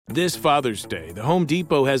This Father's Day, the Home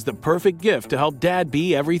Depot has the perfect gift to help Dad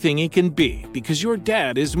be everything he can be, because your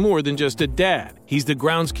dad is more than just a dad. He's the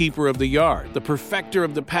groundskeeper of the yard, the perfecter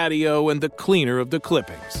of the patio, and the cleaner of the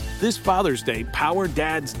clippings. This Father's Day, power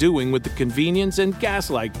Dad's doing with the convenience and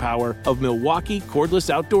gas-like power of Milwaukee cordless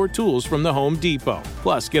outdoor tools from the Home Depot.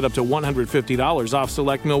 Plus, get up to $150 off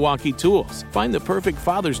select Milwaukee tools. Find the perfect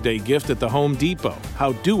Father's Day gift at the Home Depot.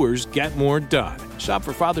 How doers get more done. Shop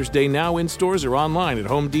for Father's Day now in stores or online at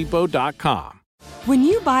homedepot.com. When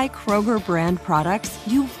you buy Kroger brand products,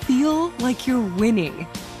 you feel like you're winning.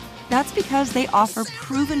 That's because they offer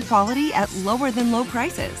proven quality at lower than low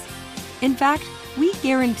prices. In fact, we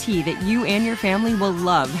guarantee that you and your family will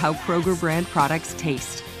love how Kroger brand products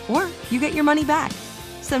taste, or you get your money back.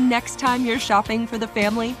 So next time you're shopping for the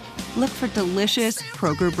family, look for delicious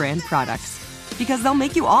Kroger brand products, because they'll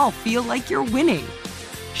make you all feel like you're winning.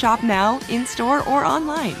 Shop now, in-store, or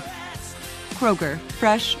online. Kroger,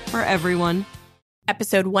 fresh for everyone.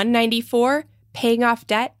 Episode 194, Paying Off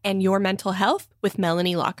Debt and Your Mental Health with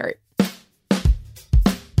Melanie Lockhart.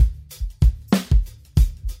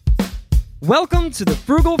 Welcome to the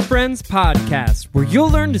Frugal Friends Podcast, where you'll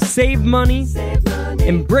learn to save money,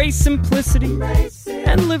 embrace simplicity,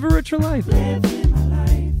 and live a richer life.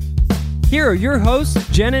 Here are your hosts,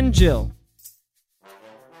 Jen and Jill.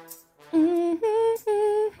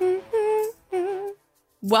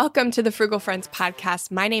 Welcome to the Frugal Friends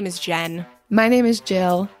Podcast. My name is Jen. My name is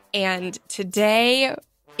Jill. And today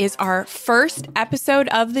is our first episode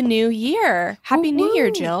of the new year. Happy New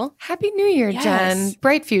Year, Jill. Happy New Year, Yes. Jen.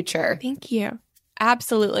 Bright future. Thank you.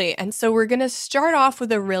 Absolutely. And so we're going to start off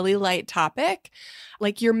with a really light topic,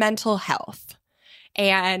 like your mental health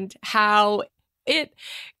and how it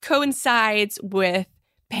coincides with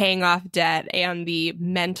paying off debt and the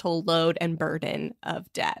mental load and burden of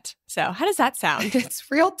debt. So how does that sound? It's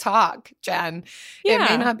real talk, Jen. Yeah.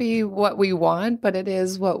 It may not be what we want, but it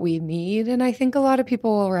is what we need. And I think a lot of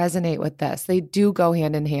people will resonate with this. They do go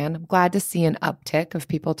hand in hand. I'm glad to see an uptick of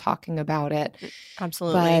people talking about it.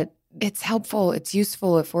 Absolutely. But it's helpful. It's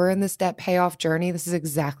useful. If we're in this debt payoff journey, this is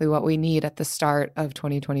exactly what we need at the start of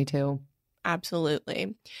 2022.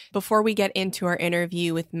 Absolutely. Before we get into our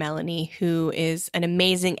interview with Melanie, who is an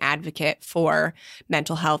amazing advocate for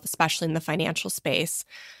mental health, especially in the financial space,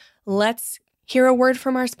 let's hear a word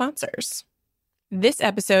from our sponsors. This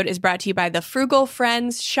episode is brought to you by the Frugal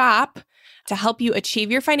Friends Shop. To help you achieve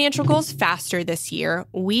your financial goals faster this year,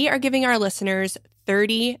 we are giving our listeners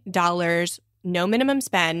 $30, no minimum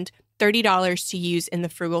spend, $30 to use in the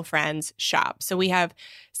Frugal Friends Shop. So we have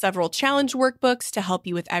several challenge workbooks to help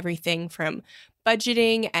you with everything from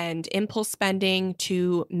budgeting and impulse spending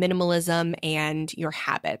to minimalism and your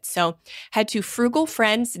habits. So head to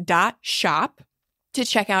frugalfriends.shop to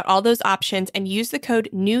check out all those options and use the code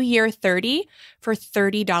NEWYEAR30 for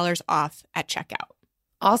 $30 off at checkout.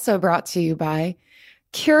 Also brought to you by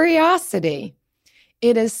Curiosity.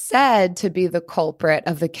 It is said to be the culprit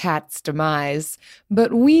of the cat's demise,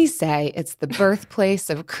 but we say it's the birthplace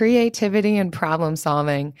of creativity and problem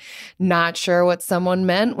solving. Not sure what someone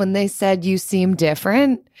meant when they said you seem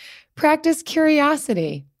different? Practice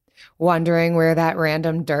curiosity. Wondering where that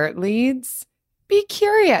random dirt leads? Be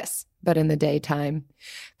curious, but in the daytime.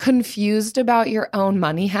 Confused about your own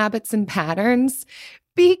money habits and patterns?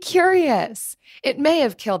 Be curious. It may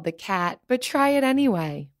have killed the cat, but try it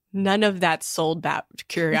anyway. None of that sold that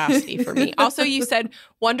curiosity for me. Also, you said,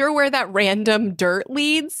 wonder where that random dirt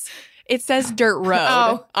leads. It says dirt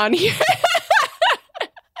road on here.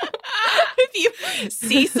 If you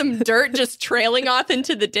see some dirt just trailing off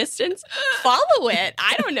into the distance, follow it.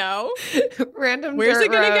 I don't know. Random Where's dirt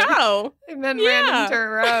it going to road. go? I meant Yeah. random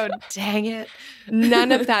dirt road. Dang it.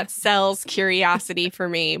 None of that sells curiosity for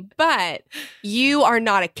me. But you are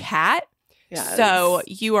not a cat. Yes. So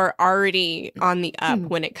you are already on the up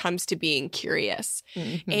when it comes to being curious.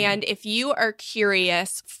 Mhm. And if you are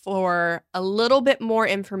curious for a little bit more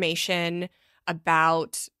information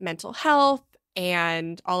about mental health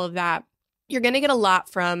and all of that, you're going to get a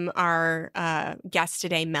lot from our guest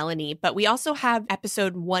today, Melanie. But we also have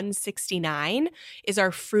episode 169 is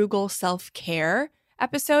our frugal self-care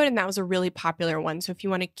episode. And that was a really popular one. So if you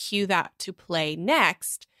want to cue that to play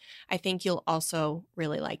next, I think you'll also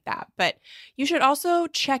really like that. But you should also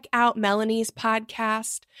check out Melanie's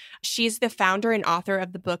podcast. She's the founder and author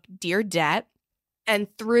of the book Dear Debt. And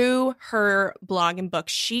through her blog and book,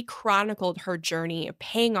 she chronicled her journey of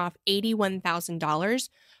paying off $81,000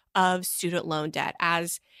 of student loan debt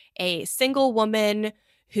as a single woman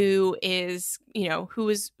who is,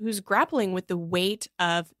 who's grappling with the weight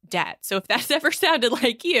of debt. So if that's ever sounded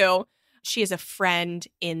like you, she is a friend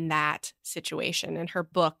in that situation. And her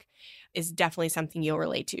book is definitely something you'll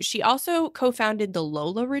relate to. She also co-founded the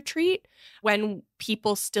Lola Retreat, when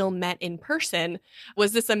people still met in person,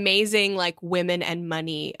 was this amazing like women and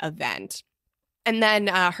money event. And then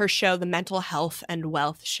her show, the Mental Health and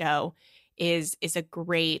Wealth Show, is a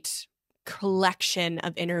great collection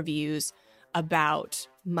of interviews about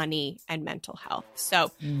money and mental health.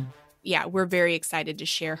 So yeah, we're very excited to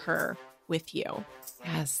share her with you.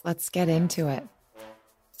 Yes, let's get into it.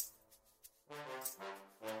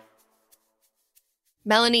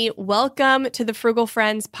 Melanie, welcome to the Frugal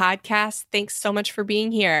Friends podcast. Thanks so much for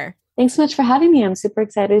being here. Thanks so much for having me. I'm super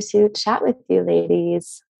excited to chat with you,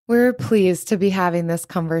 ladies. We're pleased to be having this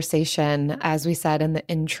conversation. As we said in the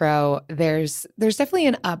intro, there's definitely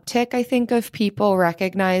an uptick, I think, of people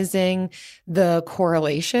recognizing the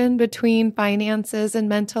correlation between finances and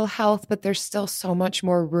mental health, but there's still so much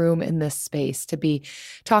more room in this space to be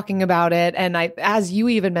talking about it. And as you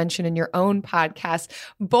even mentioned in your own podcast,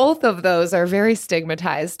 both of those are very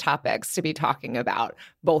stigmatized topics to be talking about,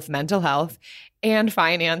 both mental health and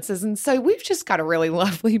finances. And so we've just got a really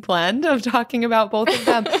lovely blend of talking about both of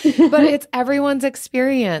them, but it's everyone's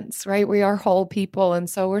experience, right? We are whole people. And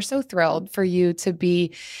so we're so thrilled for you to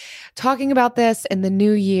be talking about this in the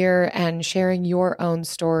new year and sharing your own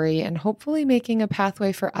story and hopefully making a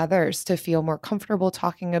pathway for others to feel more comfortable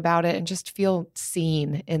talking about it and just feel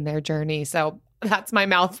seen in their journey. So that's my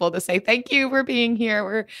mouthful to say thank you for being here.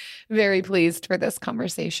 We're very pleased for this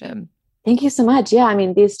conversation. Thank you so much. Yeah, I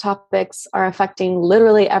mean, these topics are affecting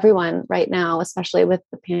literally everyone right now, especially with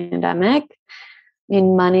the pandemic. I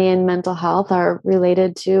mean, money and mental health are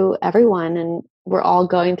related to everyone, and we're all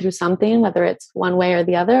going through something, whether it's one way or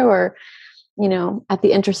the other, or, you know, at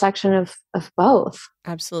the intersection of both.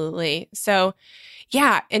 Absolutely. So,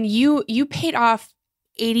 yeah, and you paid off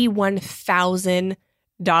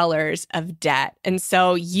 $81,000 of debt. And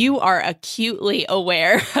so you are acutely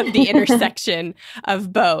aware of the intersection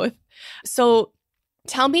of both. So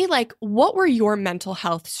tell me, like, what were your mental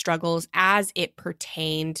health struggles as it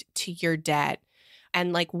pertained to your debt?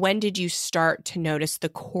 And like, when did you start to notice the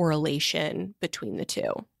correlation between the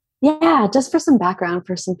two? Yeah, just for some background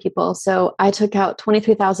for some people. So I took out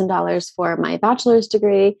 $23,000 for my bachelor's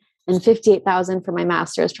degree and $58,000 for my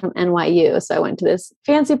master's from NYU. So I went to this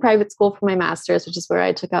fancy private school for my master's, which is where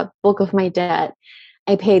I took out the bulk of my debt.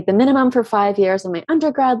 I paid the minimum for 5 years on my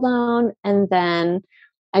undergrad loan, and then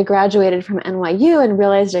I graduated from NYU and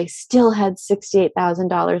realized I still had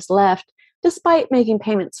 $68,000 left, despite making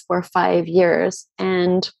payments for 5 years.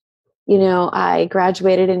 And, you know, I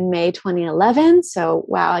graduated in May 2011. So,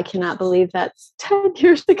 wow, I cannot believe that's 10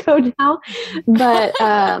 years ago now. But,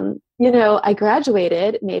 you know, I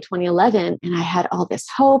graduated May 2011 and I had all this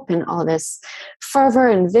hope and all this fervor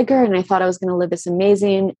and vigor. And I thought I was going to live this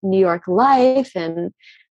amazing New York life and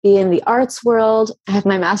be in the arts world. I have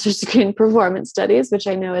my master's degree in performance studies, which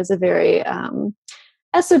I know is a very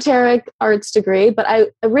esoteric arts degree, but I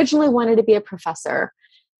originally wanted to be a professor,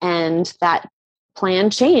 and that plan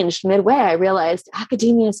changed midway. I realized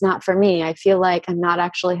academia is not for me. I feel like I'm not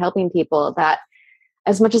actually helping people, that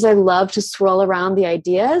as much as I love to swirl around the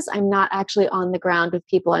ideas, I'm not actually on the ground with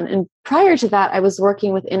people. And prior to that, I was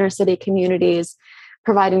working with inner city communities,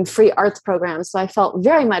 providing free arts programs. So I felt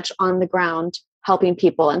very much on the ground helping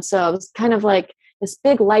people. And so it was kind of like this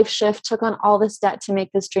big life shift, took on all this debt to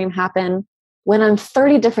make this dream happen, went on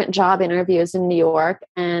 30 different job interviews in New York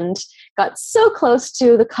and got so close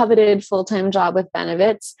to the coveted full-time job with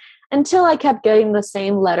Benevitz until I kept getting the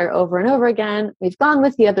same letter over and over again. We've gone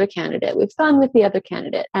with the other candidate. We've gone with the other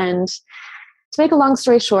candidate. And to make a long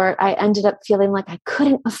story short, I ended up feeling like I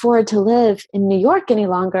couldn't afford to live in New York any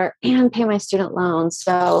longer and pay my student loans.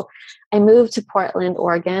 So I moved to Portland,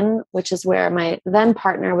 Oregon, which is where my then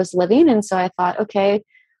partner was living. And so I thought, okay,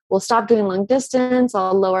 we'll stop doing long distance.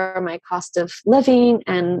 I'll lower my cost of living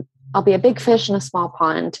and I'll be a big fish in a small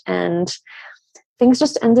pond. And things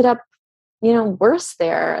just ended up, you know, worse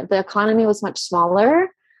there. The economy was much smaller.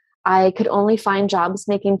 I could only find jobs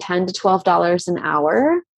making $10 to $12 an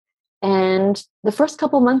hour. And the first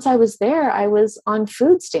couple months I was there, I was on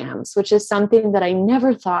food stamps, which is something that I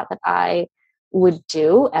never thought that I would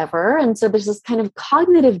do ever. And so there's this kind of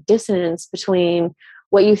cognitive dissonance between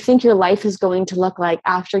what you think your life is going to look like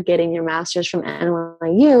after getting your master's from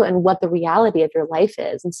NYU and what the reality of your life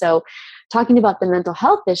is. And so talking about the mental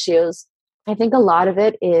health issues, I think a lot of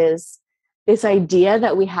it is this idea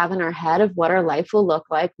that we have in our head of what our life will look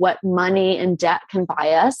like, what money and debt can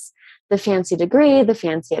buy us, the fancy degree, the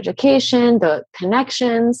fancy education, the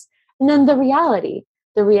connections, and then the reality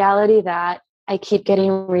that I keep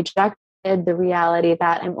getting rejected, the reality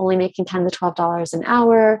that I'm only making $10 to $12 an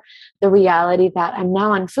hour, the reality that I'm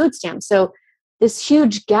now on food stamps. So this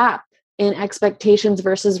huge gap in expectations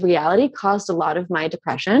versus reality caused a lot of my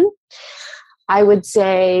depression. I would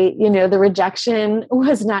say, the rejection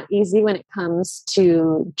was not easy when it comes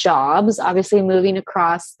to jobs. Obviously, moving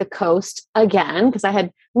across the coast again, because I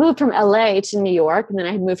had moved from LA to New York, and then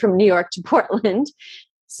I had moved from New York to Portland.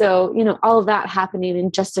 So, all of that happening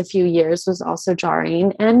in just a few years was also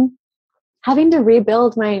jarring. And having to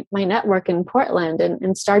rebuild my network in Portland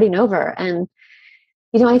and starting over. And,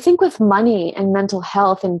 I think with money and mental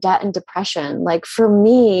health and debt and depression, like for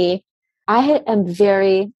me, I am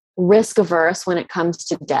very risk averse when it comes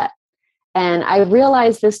to debt. And I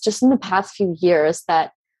realized this just in the past few years,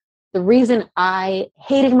 that the reason I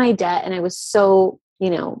hated my debt and I was so,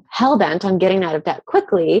 hell bent on getting out of debt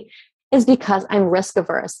quickly is because I'm risk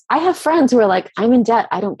averse. I have friends who are like, I'm in debt,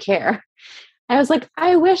 I don't care. I was like,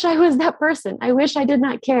 I wish I was that person. I wish I did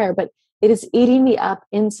not care, but it is eating me up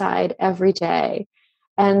inside every day.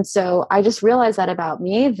 And so I just realized that about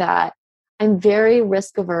me, that I'm very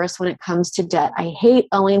risk averse when it comes to debt. I hate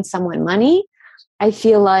owing someone money. I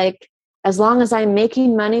feel like as long as I'm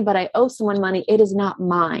making money, but I owe someone money, it is not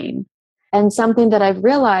mine. And something that I've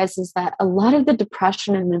realized is that a lot of the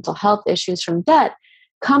depression and mental health issues from debt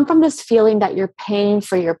come from this feeling that you're paying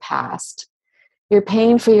for your past. You're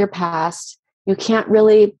paying for your past. You can't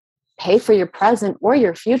really pay for your present or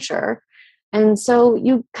your future. And so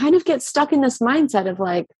you kind of get stuck in this mindset of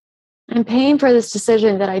like, I'm paying for this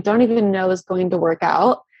decision that I don't even know is going to work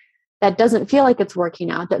out, that doesn't feel like it's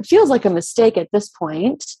working out, that feels like a mistake at this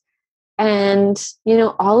point. And,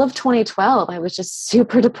 all of 2012, I was just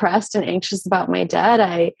super depressed and anxious about my debt.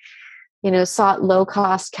 I, sought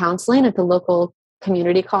low-cost counseling at the local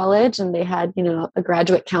community college, and they had, a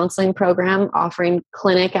graduate counseling program offering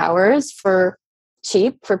clinic hours for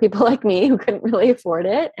cheap for people like me who couldn't really afford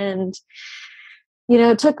it. And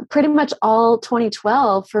it took pretty much all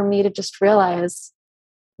 2012 for me to just realize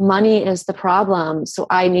money is the problem. So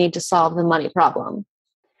I need to solve the money problem.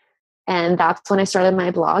 And that's when I started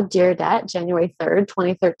my blog, Dear Debt, January 3rd,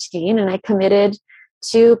 2013. And I committed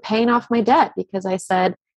to paying off my debt because I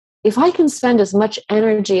said, if I can spend as much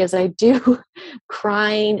energy as I do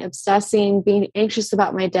crying, obsessing, being anxious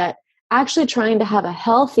about my debt, actually trying to have a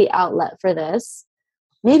healthy outlet for this,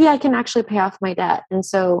 maybe I can actually pay off my debt. And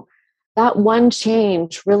so that one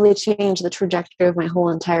change really changed the trajectory of my whole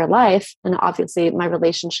entire life. And obviously my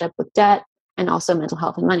relationship with debt and also mental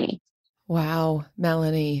health and money. Wow,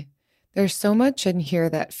 Melanie, there's so much in here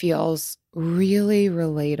that feels really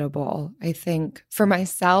relatable, I think, for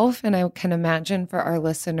myself. And I can imagine for our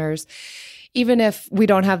listeners, even if we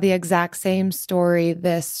don't have the exact same story,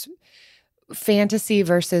 this fantasy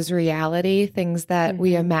versus reality, things that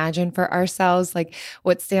we imagine for ourselves. Like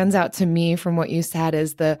what stands out to me from what you said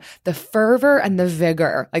is the fervor and the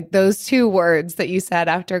vigor, like those two words that you said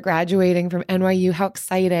after graduating from NYU. How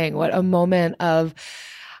exciting. What a moment of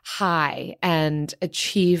high and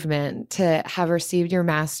achievement to have received your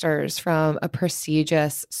master's from a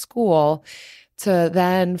prestigious school, to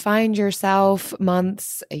then find yourself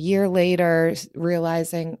months, a year later,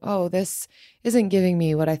 realizing, oh, this isn't giving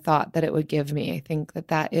me what I thought that it would give me. I think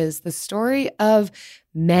that is the story of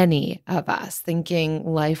many of us, thinking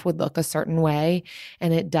life would look a certain way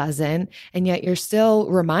and it doesn't. And yet you're still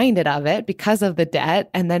reminded of it because of the debt,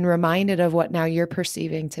 and then reminded of what now you're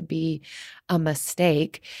perceiving to be a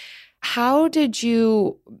mistake. How did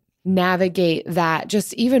you navigate that,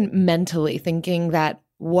 just even mentally thinking that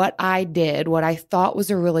what I did, what I thought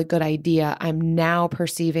was a really good idea, I'm now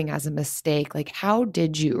perceiving as a mistake? Like, how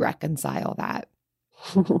did you reconcile that?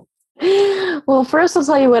 Well, first I'll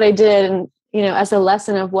tell you what I did, and, as a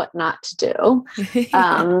lesson of what not to do.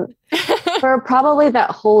 For probably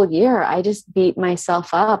that whole year, I just beat myself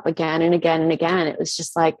up again and again and again. It was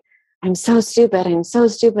just like, I'm so stupid. I'm so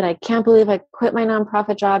stupid. I can't believe I quit my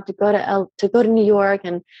nonprofit job to go to New York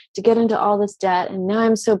and to get into all this debt. And now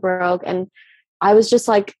I'm so broke. And I was just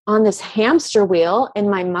like on this hamster wheel in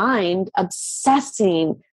my mind,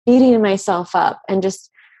 obsessing, beating myself up, and just,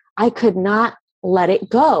 I could not let it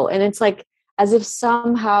go. And it's like, as if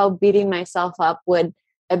somehow beating myself up would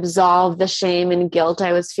absolve the shame and guilt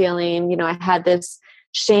I was feeling. I had this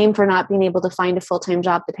shame for not being able to find a full-time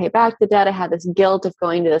job to pay back the debt. I had this guilt of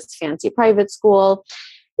going to this fancy private school,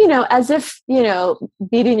 as if,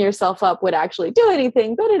 beating yourself up would actually do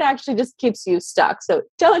anything, but it actually just keeps you stuck. So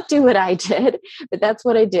don't do what I did, but that's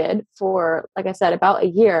what I did for, like I said, about a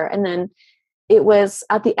year. And then it was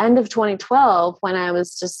at the end of 2012 when I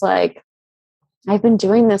was just like, I've been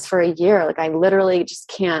doing this for a year. Like, I literally just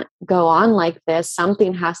can't go on like this.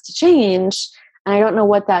 Something has to change. And I don't know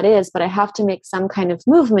what that is, but I have to make some kind of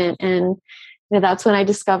movement. And that's when I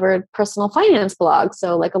discovered personal finance blogs.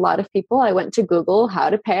 So like a lot of people, I went to Google how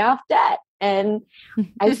to pay off debt. And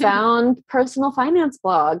I found personal finance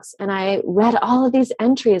blogs and I read all of these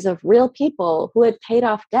entries of real people who had paid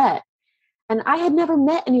off debt. And I had never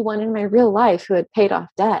met anyone in my real life who had paid off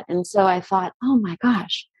debt. And so I thought, oh my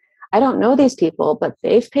gosh, I don't know these people, but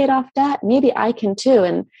they've paid off debt. Maybe I can too.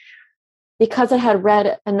 And because I had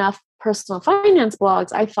read enough personal finance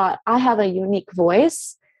blogs, I thought I have a unique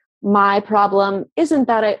voice. My problem isn't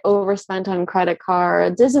that I overspent on credit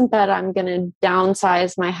cards, isn't that I'm going to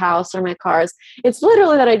downsize my house or my cars. It's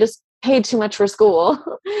literally that I just paid too much for school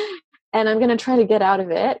and I'm going to try to get out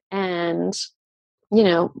of it. And,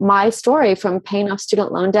 my story from paying off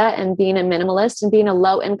student loan debt and being a minimalist and being a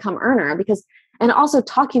low income earner, and also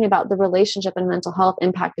talking about the relationship and mental health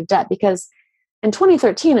impact of debt, because in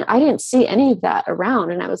 2013, I didn't see any of that around.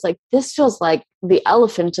 And I was like, this feels like the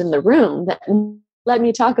elephant in the room. Let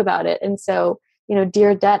me talk about it. And so,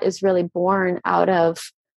 Dear Debt is really born out of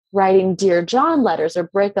writing Dear John letters or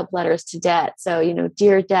breakup letters to debt. So,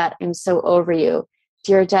 Dear Debt, I'm so over you.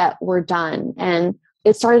 Dear Debt, we're done. And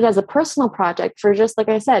it started as a personal project for, just like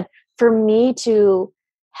I said, for me to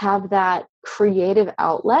have that creative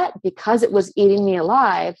outlet because it was eating me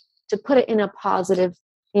alive, to put it in a positive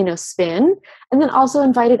spin, and then also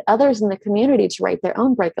invited others in the community to write their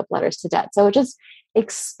own breakup letters to debt. So it just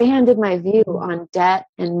expanded my view on debt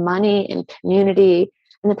and money and community.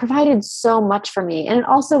 And it provided so much for me. And it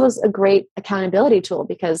also was a great accountability tool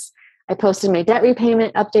because I posted my debt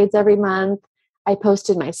repayment updates every month. I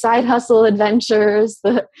posted my side hustle adventures,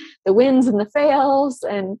 the wins and the fails,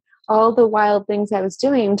 and all the wild things I was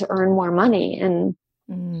doing to earn more money. And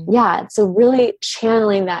so really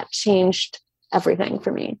channeling that changed everything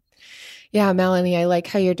for me. Yeah, Melanie, I like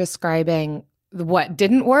how you're describing what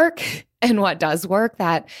didn't work and what does work,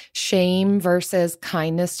 that shame versus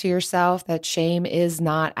kindness to yourself, that shame is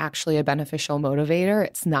not actually a beneficial motivator.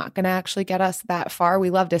 It's not going to actually get us that far.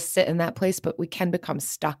 We love to sit in that place, but we can become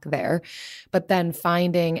stuck there. But then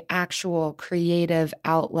finding actual creative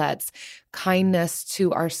outlets, kindness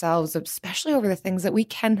to ourselves, especially over the things that we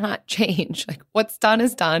cannot change. Like what's done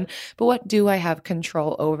is done, but what do I have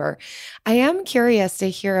control over? I am curious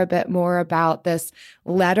to hear a bit more about this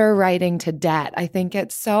letter writing to debt. I think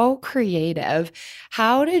it's so creative.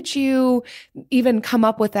 How did you even come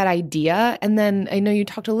up with that idea? And then I know you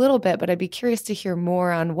talked a little bit, but I'd be curious to hear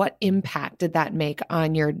more on what impact did that make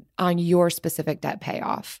on your specific debt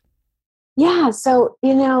payoff? Yeah. So,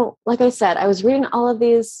 like I said, I was reading all of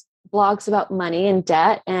these blogs about money and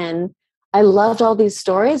debt, and I loved all these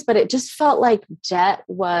stories, but it just felt like debt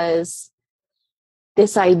was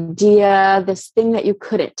this idea, this thing that you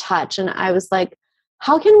couldn't touch. And I was like,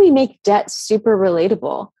 how can we make debt super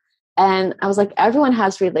relatable? And I was like, everyone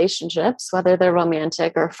has relationships, whether they're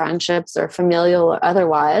romantic or friendships or familial or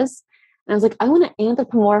otherwise. And I was like, I want to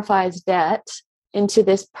anthropomorphize debt into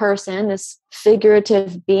this person, this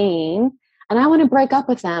figurative being, and I want to break up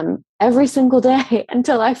with them every single day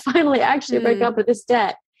until I finally actually break up with this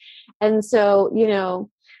debt. And so,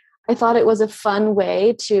 I thought it was a fun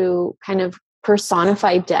way to kind of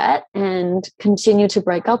personify debt and continue to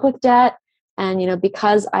break up with debt. And,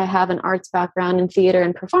 because I have an arts background in theater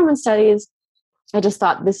and performance studies, I just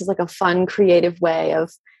thought this is like a fun, creative way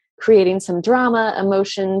of creating some drama,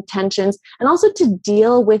 emotion, tensions, and also to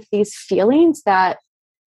deal with these feelings that,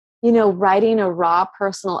 writing a raw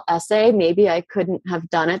personal essay, maybe I couldn't have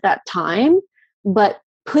done at that time, but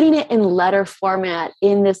putting it in letter format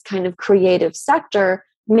in this kind of creative sector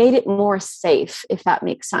made it more safe, if that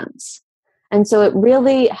makes sense. And so it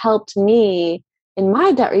really helped me in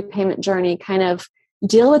my debt repayment journey kind of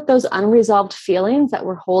deal with those unresolved feelings that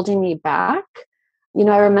were holding me back.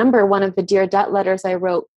 I remember one of the Dear Debt letters I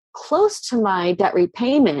wrote close to my debt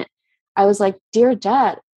repayment. I was like, Dear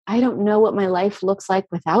Debt, I don't know what my life looks like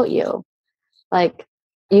without you. Like,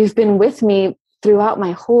 you've been with me throughout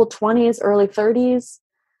my whole 20s, early 30s.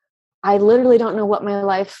 I literally don't know what my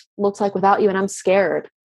life looks like without you, and I'm scared.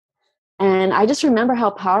 And I just remember how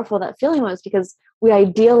powerful that feeling was, because we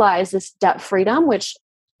idealize this debt freedom, which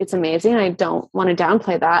it's amazing. I don't want to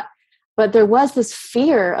downplay that. But there was this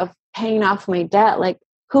fear of paying off my debt. Like,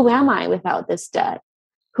 who am I without this debt?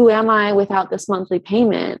 Who am I without this monthly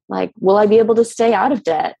payment? Like, will I be able to stay out of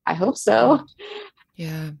debt? I hope so.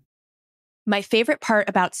 Yeah. My favorite part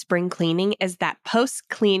about spring cleaning is that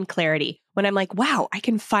post-clean clarity, when I'm like, wow, I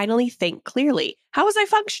can finally think clearly. How was I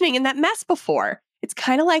functioning in that mess before? It's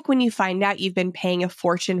kind of like when you find out you've been paying a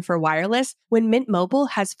fortune for wireless when Mint Mobile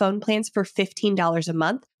has phone plans for $15 a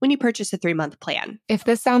month when you purchase a 3-month plan. If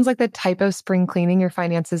this sounds like the type of spring cleaning your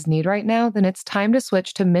finances need right now, then it's time to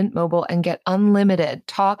switch to Mint Mobile and get unlimited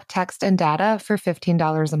talk, text, and data for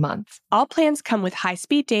 $15 a month. All plans come with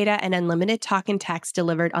high-speed data and unlimited talk and text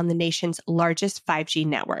delivered on the nation's largest 5G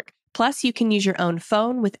network. Plus, you can use your own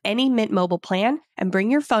phone with any Mint Mobile plan and bring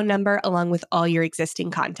your phone number along with all your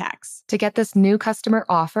existing contacts. To get this new customer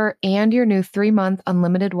offer and your new 3-month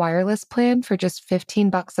unlimited wireless plan for just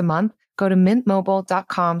 $15 a month, go to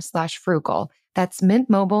mintmobile.com/frugal. That's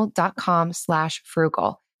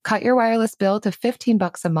mintmobile.com/frugal. Cut your wireless bill to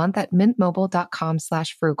 $15 a month at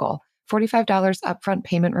mintmobile.com/frugal. $45 upfront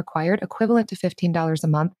payment required, equivalent to $15 a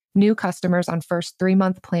month. New customers on first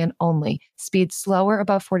 3-month plan only. Speed slower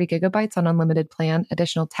above 40 gigabytes on unlimited plan.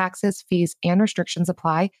 Additional taxes, fees, and restrictions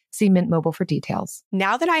apply. See Mint Mobile for details.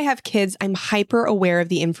 Now that I have kids, I'm hyper aware of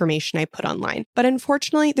the information I put online. But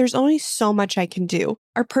unfortunately, there's only so much I can do.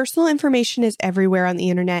 Our personal information is everywhere on the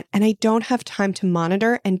internet, and I don't have time to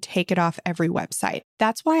monitor and take it off every website.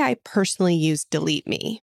 That's why I personally use Delete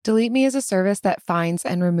Me. Delete Me is a service that finds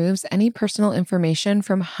and removes any personal information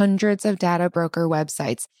from hundreds of data broker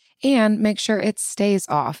websites and makes sure it stays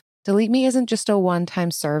off. Delete Me isn't just a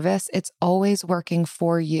one-time service. It's always working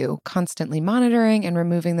for you, constantly monitoring and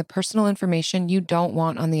removing the personal information you don't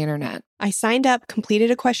want on the internet. I signed up,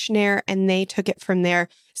 completed a questionnaire, and they took it from there,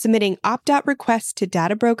 submitting opt-out requests to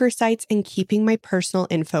data broker sites and keeping my personal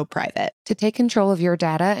info private. To take control of your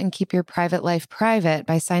data and keep your private life private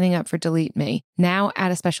by signing up for Delete Me. Now,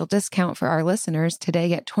 at a special discount for our listeners, today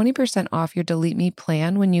get 20% off your Delete Me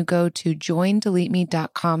plan when you go to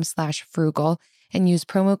joindeleteme.com/frugal and use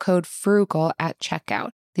promo code FRUGAL at checkout.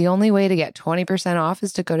 The only way to get 20% off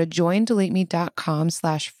is to go to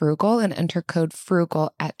joindeleteme.com/frugal and enter code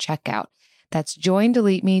FRUGAL at checkout. That's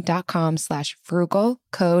joindeleteme.com/frugal,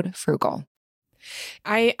 code FRUGAL.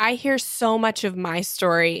 I hear so much of my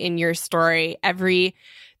story in your story. Every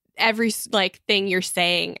like thing you're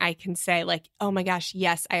saying, I can say like, oh my gosh,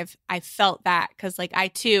 yes, I felt that. Cause like I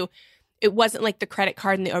too, it wasn't like the credit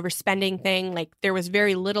card and the overspending thing. Like there was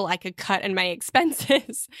very little I could cut in my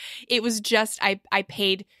expenses. It was just, I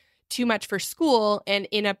paid too much for school and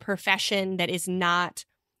in a profession that is not,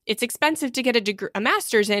 it's expensive to get a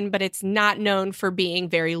master's in, but it's not known for being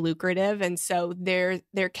very lucrative. And so there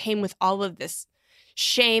came with all of this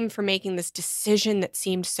shame for making this decision that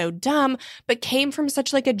seemed so dumb, but came from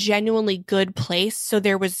such like a genuinely good place. So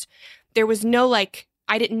there was no like,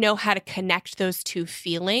 I didn't know how to connect those two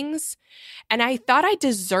feelings. And I thought I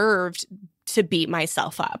deserved to beat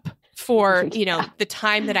myself up for, the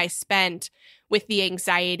time that I spent with the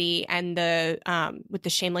anxiety and with the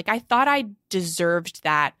shame. Like I thought I deserved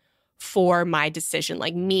that for my decision.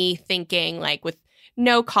 Like me thinking like with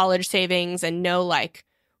no college savings and no like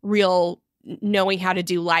real knowing how to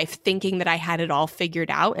do life, thinking that I had it all figured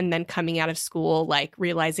out and then coming out of school, like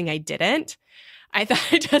realizing I didn't. I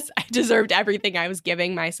thought I deserved everything I was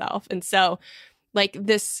giving myself. And so like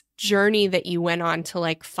this journey that you went on to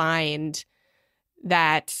like find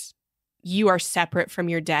that you are separate from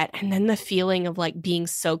your debt and then the feeling of like being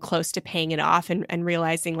so close to paying it off and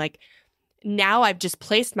realizing like now I've just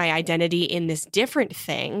placed my identity in this different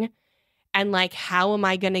thing. And like, how am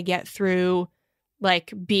I going to get through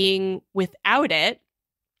like being without it?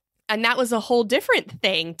 And that was a whole different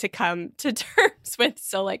thing to come to terms with.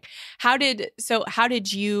 So like, how was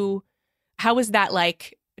that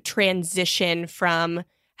like transition from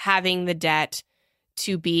having the debt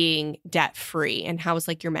to being debt free? And how was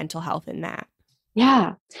like your mental health in that?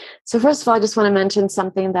 Yeah. So first of all, I just want to mention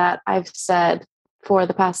something that I've said for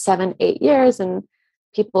the past 7-8 years, and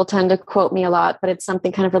people tend to quote me a lot, but it's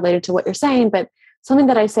something kind of related to what you're saying. But something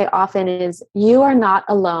that I say often is you are not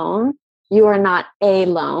alone. You are not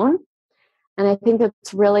alone. And I think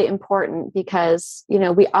that's really important because,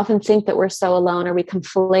 we often think that we're so alone, or we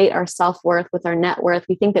conflate our self-worth with our net worth.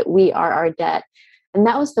 We think that we are our debt. And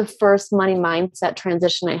that was the first money mindset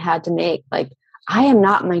transition I had to make. Like, I am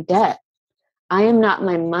not my debt. I am not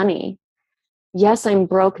my money. Yes, I'm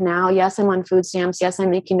broke now. Yes, I'm on food stamps. Yes, I'm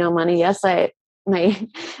making no money. Yes, my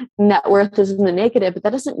net worth is in the negative, but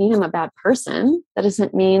that doesn't mean I'm a bad person. That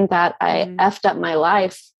doesn't mean that I effed up my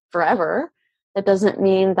life forever. That doesn't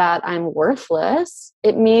mean that I'm worthless.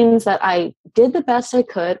 It means that I did the best I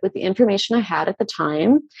could with the information I had at the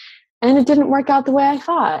time, and it didn't work out the way I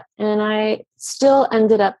thought. And I still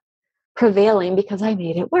ended up prevailing because I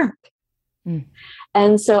made it work.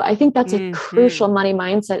 And so I think that's a crucial money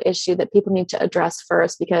mindset issue that people need to address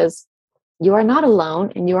first, because you are not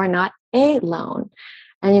alone and you are not alone.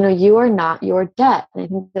 And, you are not your debt. And I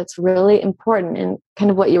think that's really important. And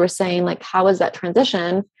kind of what you were saying, like, how was that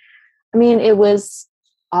transition? I mean, it was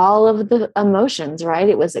all of the emotions, right?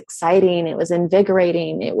 It was exciting. It was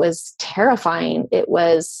invigorating. It was terrifying. It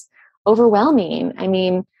was overwhelming. I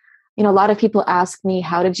mean, a lot of people ask me,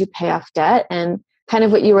 how did you pay off debt? And kind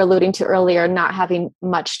of what you were alluding to earlier, not having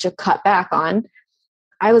much to cut back on.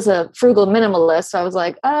 I was a frugal minimalist. So I was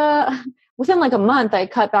like, within like a month, I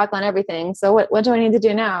cut back on everything. So what do I need to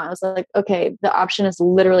do now? I was like, okay, the option is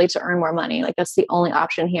literally to earn more money. Like, that's the only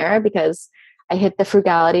option here, because I hit the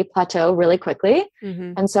frugality plateau really quickly.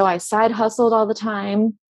 Mm-hmm. And so I side hustled all the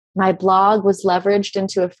time. My blog was leveraged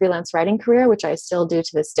into a freelance writing career, which I still do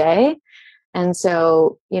to this day. And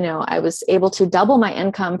so, I was able to double my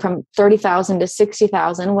income from 30,000 to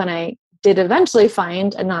 60,000 when I did eventually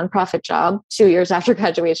find a nonprofit job 2 years after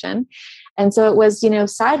graduation. And so it was,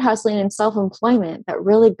 side hustling and self-employment that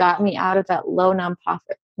really got me out of that low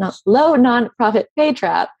nonprofit pay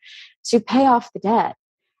trap to pay off the debt.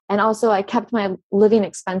 And also I kept my living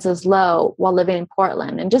expenses low while living in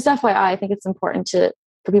Portland. And just FYI, I think it's important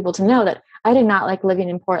for people to know that I did not like living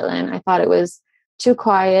in Portland. I thought it was too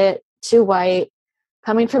quiet, too white.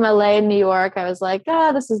 Coming from LA and New York, I was like,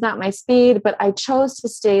 this is not my speed. But I chose to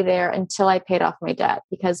stay there until I paid off my debt,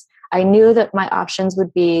 because I knew that my options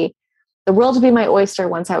would be, the world would be my oyster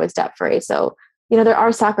once I was debt free. So, there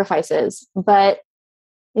are sacrifices, but,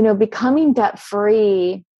 becoming debt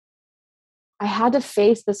free, I had to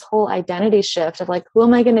face this whole identity shift of like, who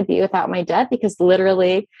am I going to be without my debt? Because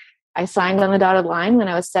literally I signed on the dotted line when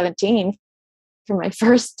I was 17 for my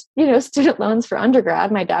first, student loans for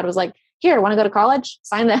undergrad. My dad was like, here, want to go to college?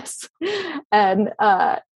 Sign this. And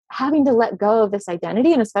having to let go of this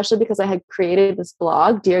identity, and especially because I had created this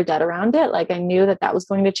blog, Dear Debt, around it, like I knew that was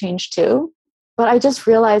going to change too. But I just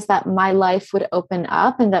realized that my life would open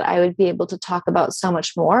up and that I would be able to talk about so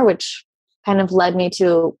much more, which kind of led me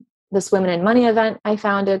to this Women in Money event I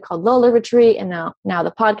founded called Lola Retreat, and now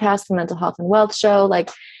the podcast, the Mental Health and Wealth Show.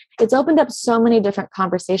 Like, it's opened up so many different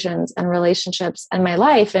conversations and relationships in my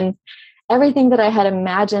life. And everything that I had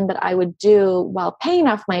imagined that I would do while paying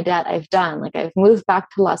off my debt, I've done. Like, I've moved back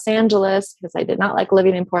to Los Angeles because I did not like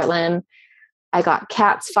living in Portland. I got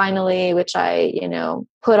cats finally, which I,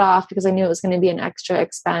 put off because I knew it was going to be an extra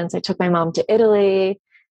expense. I took my mom to Italy.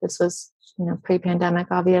 This was, pre-pandemic,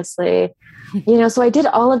 obviously. So I did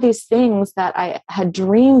all of these things that I had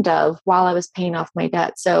dreamed of while I was paying off my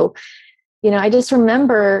debt. So, I just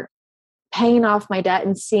remember paying off my debt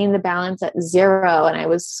and seeing the balance at zero. And I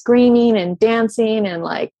was screaming and dancing and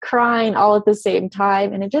like crying all at the same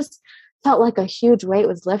time. And it just felt like a huge weight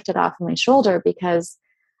was lifted off of my shoulder because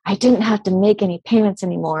I didn't have to make any payments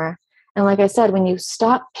anymore. And like I said, when you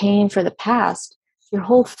stop paying for the past, your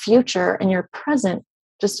whole future and your present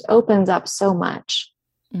just opens up so much.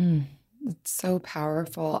 It's so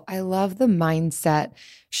powerful. I love the mindset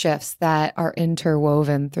shifts that are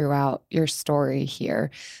interwoven throughout your story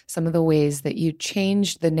here. Some of the ways that you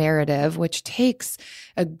changed the narrative, which takes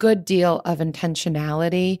a good deal of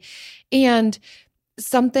intentionality and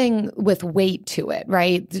something with weight to it,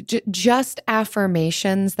 right? Just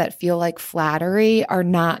affirmations that feel like flattery are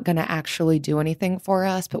not going to actually do anything for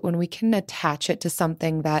us. But when we can attach it to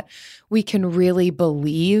something that we can really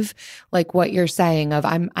believe, like what you're saying of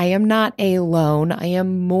I am not alone, I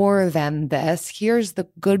am more than this. Here's the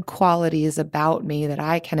good qualities about me that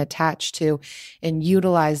I can attach to and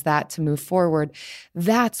utilize that to move forward.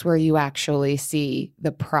 That's where you actually see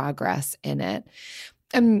the progress in it.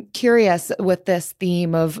 I'm curious with this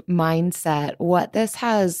theme of mindset, what this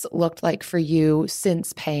has looked like for you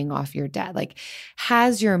since paying off your debt. Like,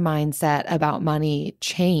 has your mindset about money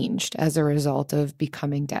changed as a result of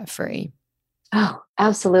becoming debt-free? Oh,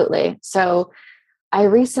 absolutely. So I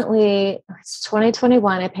recently, it's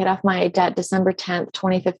 2021, I paid off my debt December 10th,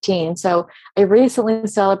 2015. So I recently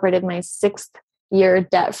celebrated my 6th year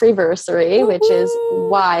debt-free versary, which is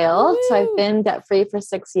wild. So I've been debt-free for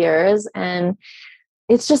 6 years, and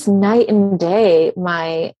it's just night and day,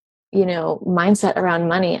 my, mindset around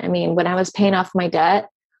money. I mean, when I was paying off my debt,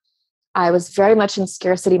 I was very much in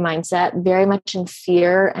scarcity mindset, very much in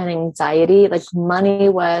fear and anxiety. Like, money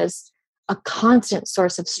was a constant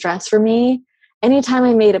source of stress for me. Anytime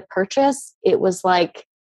I made a purchase, it was like,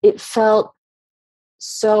 it felt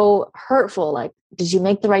so hurtful. Like, did you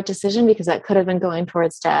make the right decision? Because that could have been going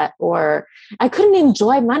towards debt, or I couldn't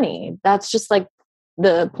enjoy money. That's just like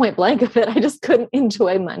the point blank of it. I just couldn't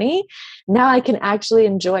enjoy money. Now I can actually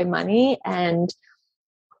enjoy money, and,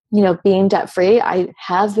 being debt free, I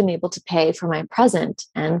have been able to pay for my present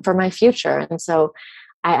and for my future. And so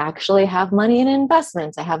I actually have money in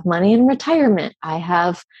investments. I have money in retirement. I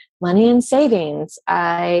have money in savings.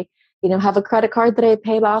 I, have a credit card that I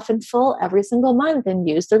pay off in full every single month and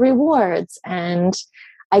use the rewards. And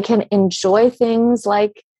I can enjoy things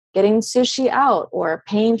like getting sushi out or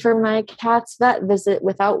paying for my cat's vet visit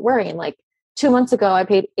without worrying. Like 2 months ago, I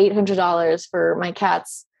paid $800 for my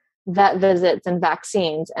cat's vet visits and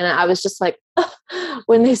vaccines. And I was just like,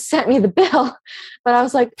 when they sent me the bill, but I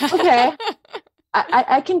was like, okay,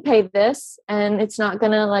 I can pay this and it's not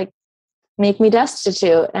going to like make me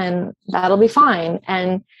destitute and that'll be fine.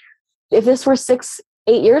 And if this were 6-8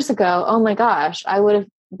 years ago, oh my gosh, I would have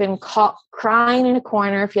been crying in a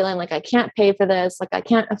corner, feeling like I can't pay for this, like I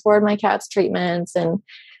can't afford my cat's treatments. And,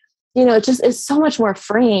 it just is so much more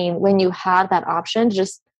freeing when you have that option to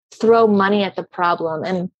just throw money at the problem.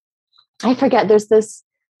 And I forget, there's this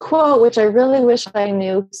quote, which I really wish I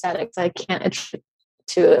knew who said it, because I can't attribute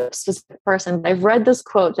to a specific person. But I've read this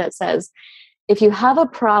quote that says, if you have a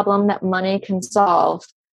problem that money can solve,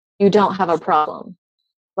 you don't have a problem.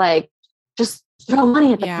 Like, just throw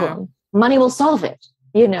money at the problem. Money will solve it.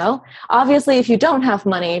 Obviously, if you don't have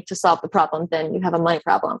money to solve the problem, then you have a money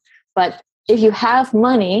problem. But if you have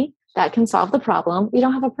money that can solve the problem, you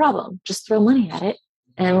don't have a problem. Just throw money at it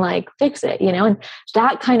and like fix it, and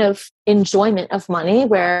that kind of enjoyment of money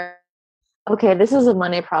where, okay, this is a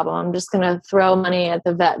money problem. I'm just going to throw money at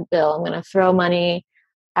the vet bill. I'm going to throw money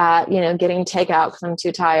at, getting takeout because I'm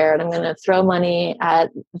too tired. I'm going to throw money at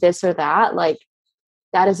this or that. Like,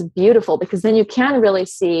 that is beautiful, because then you can really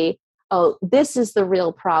see, oh, this is the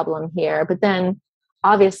real problem here. But then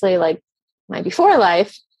obviously, like my before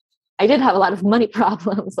life, I did have a lot of money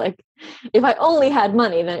problems. Like, if I only had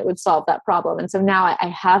money, then it would solve that problem. And so now I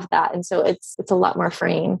have that. And so it's a lot more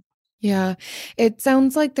freeing. Yeah. It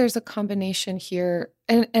sounds like there's a combination here.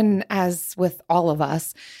 And as with all of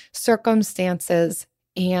us, circumstances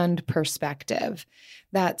and perspective,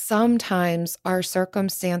 that sometimes our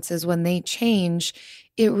circumstances, when they change,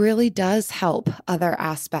 it really does help other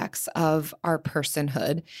aspects of our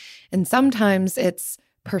personhood. And sometimes it's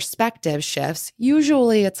perspective shifts.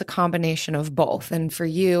 Usually it's a combination of both. And for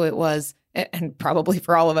you, it was, and probably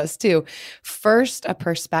for all of us too, first a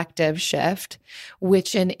perspective shift,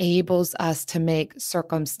 which enables us to make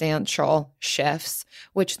circumstantial shifts,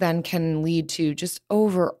 which then can lead to just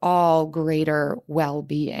overall greater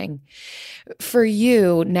well-being. For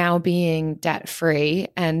you, now being debt-free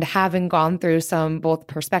and having gone through some both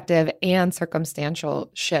perspective and circumstantial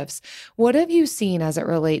shifts, what have you seen as it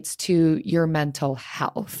relates to your mental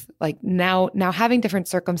health? Like now having different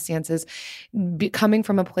circumstances, coming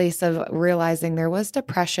from a place of realizing there was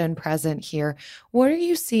depression present here. What are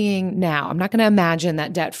you seeing now? I'm not going to imagine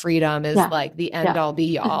that debt freedom is like the end all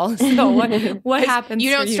be all. So what happens?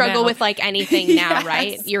 You don't struggle with like anything now, yes.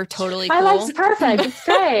 Right? You're totally My cool. life's perfect. It's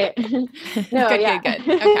great. No, good.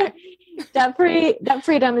 Okay. Debt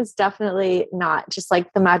freedom is definitely not just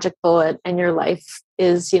like the magic bullet and your life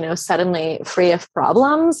is, suddenly free of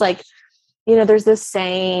problems. Like, there's this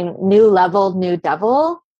saying, new level, new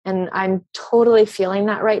devil. And I'm totally feeling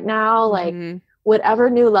that right now. Like whatever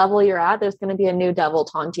new level you're at, there's going to be a new devil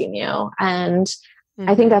taunting you. And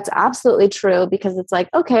I think that's absolutely true, because it's like,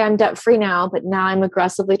 okay, I'm debt free now, but now I'm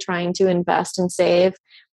aggressively trying to invest and save.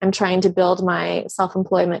 I'm trying to build my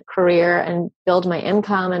self-employment career and build my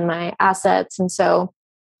income and my assets. And so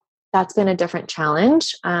that's been a different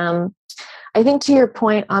challenge. I think to your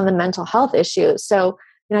point on the mental health issue. So,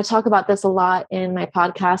 I talk about this a lot in my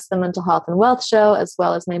podcast, The Mental Health and Wealth Show, as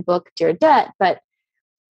well as my book, Dear Debt. But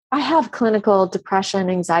I have clinical depression,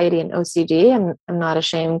 anxiety, and OCD. I'm not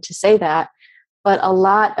ashamed to say that. But a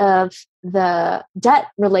lot of the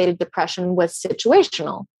debt-related depression was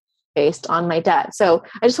situational, based on my debt. So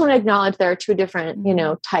I just want to acknowledge there are two different,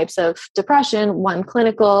 types of depression. One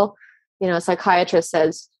clinical, a psychiatrist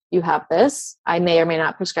says, you have this. I may or may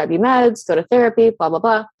not prescribe you meds, go to therapy, blah, blah,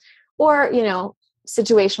 blah. Or,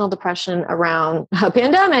 situational depression around a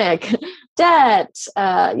pandemic, debt,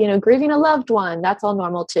 grieving a loved one. That's all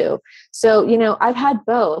normal too. So, I've had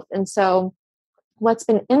both. And so what's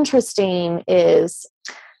been interesting is,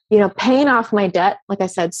 paying off my debt, like I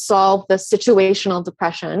said, solved the situational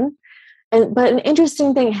depression. But an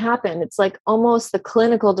interesting thing happened. It's like almost the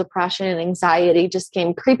clinical depression and anxiety just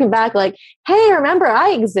came creeping back like, hey, remember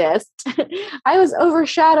I exist. I was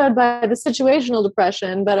overshadowed by the situational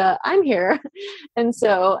depression, but I'm here. And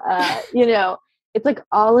so, it's like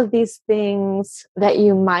all of these things that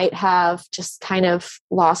you might have just kind of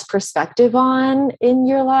lost perspective on in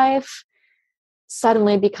your life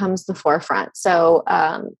suddenly becomes the forefront. So,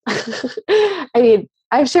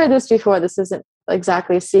 I've shared this before. This isn't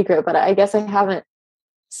exactly a secret, but I guess I haven't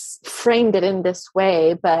framed it in this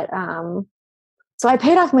way. But So I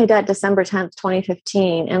paid off my debt December 10th,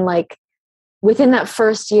 2015. And like within that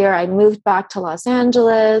first year, I moved back to Los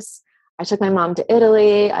Angeles. I took my mom to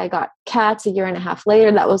Italy. I got cats a year and a half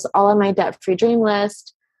later. That was all on my debt-free dream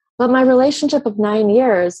list. But my relationship of 9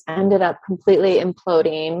 years ended up completely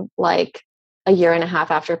imploding like a year and a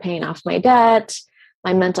half after paying off my debt.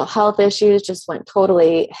 My mental health issues just went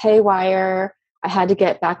totally haywire. I had to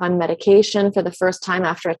get back on medication for the first time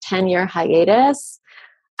after a 10-year hiatus.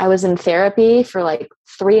 I was in therapy for like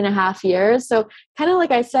 3.5 years. So kind of like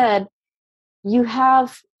I said, you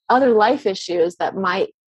have other life issues that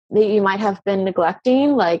you might have been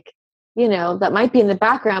neglecting, like, you know, that might be in the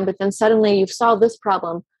background, but then suddenly you've solved this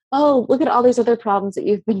problem. Oh, look at all these other problems that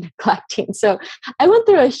you've been neglecting. So I went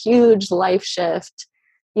through a huge life shift,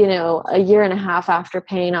 you know, a year and a half after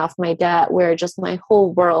paying off my debt, where just my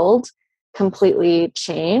whole world completely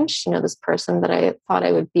changed. You know, this person that I thought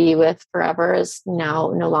I would be with forever is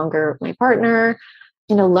now no longer my partner,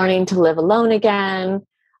 you know, learning to live alone again.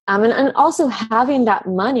 And also having that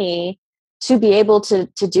money to be able to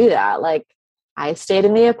do that. Like I stayed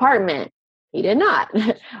in the apartment. He did not.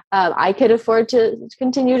 I could afford to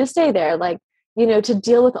continue to stay there. Like, you know, to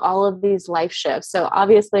deal with all of these life shifts. So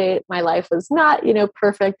obviously my life was not, you know,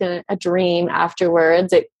 perfect and a dream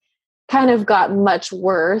afterwards. It kind of got much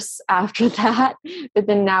worse after that, but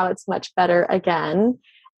then now it's much better again.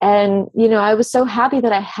 And, you know, I was so happy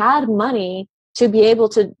that I had money to be able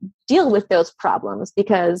to deal with those problems,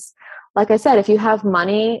 because like I said, if you have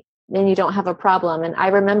money, then you don't have a problem. And I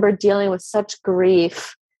remember dealing with such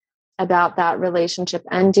grief about that relationship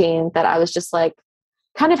ending that I was just like,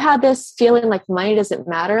 kind of had this feeling like money doesn't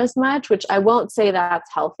matter as much, which I won't say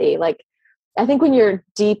that's healthy. Like, I think when you're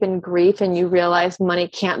deep in grief and you realize money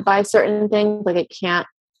can't buy certain things, like it can't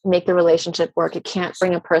make the relationship work, it can't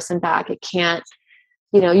bring a person back, it can't,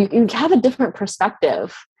 you know, you have a different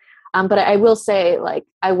perspective. But I will say, like,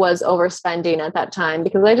 I was overspending at that time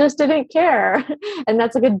because I just didn't care. And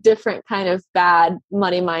that's like a different kind of bad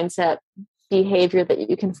money mindset behavior that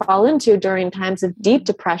you can fall into during times of deep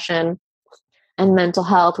depression and mental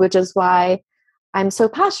health, which is why I'm so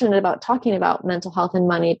passionate about talking about mental health and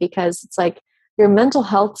money, because it's like your mental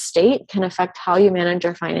health state can affect how you manage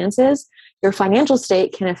your finances. Your financial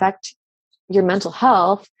state can affect your mental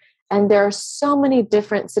health. And there are so many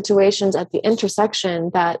different situations at the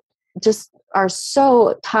intersection that just are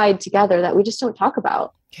so tied together that we just don't talk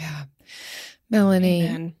about. Yeah. Melanie,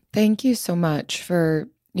 Amen. Thank you so much for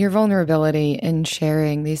your vulnerability in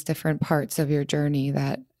sharing these different parts of your journey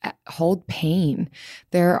that hold pain.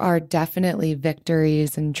 There are definitely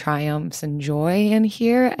victories and triumphs and joy in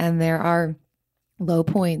here, and there are low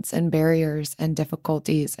points and barriers and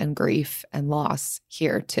difficulties and grief and loss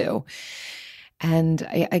here too. And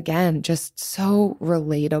again, just so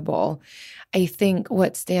relatable. I think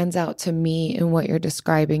what stands out to me in what you're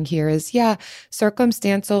describing here is, yeah,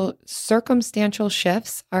 circumstantial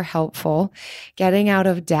shifts are helpful. Getting out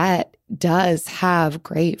of debt does have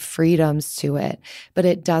great freedoms to it, but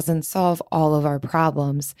it doesn't solve all of our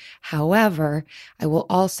problems. However, I will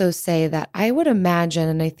also say that I would imagine,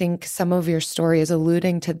 and I think some of your story is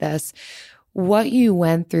alluding to this, what you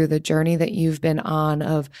went through, the journey that you've been on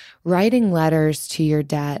of writing letters to your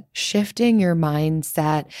debt, shifting your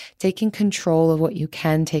mindset, taking control of what you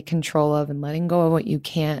can take control of and letting go of what you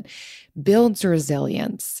can't, builds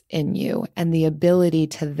resilience in you and the ability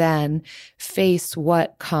to then face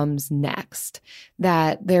what comes next.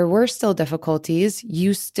 That there were still difficulties.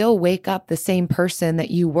 You still wake up the same person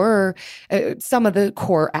that you were, some of the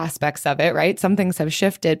core aspects of it, right? Some things have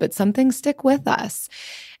shifted, but some things stick with us.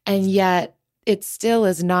 And yet, it still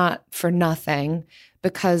is not for nothing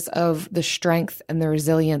because of the strength and the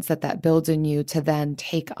resilience that builds in you to then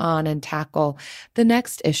take on and tackle the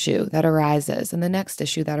next issue that arises and the next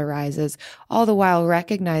issue that arises, all the while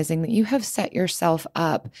recognizing that you have set yourself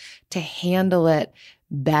up to handle it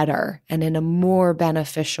better and in a more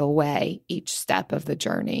beneficial way each step of the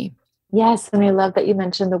journey. Yes. And I love that you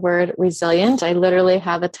mentioned the word resilient. I literally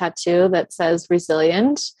have a tattoo that says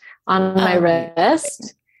resilient on my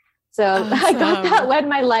wrist. So awesome. I got that when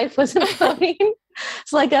my life was imploding.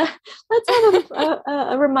 It's like let's have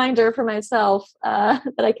a reminder for myself that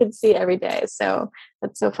I can see every day. So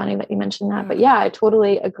that's so funny that you mentioned that. But yeah, I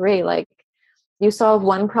totally agree. Like, you solve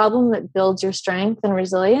one problem that builds your strength and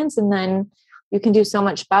resilience, and then you can do so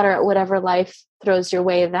much better at whatever life throws your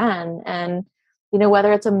way then. And, you know,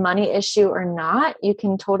 whether it's a money issue or not, you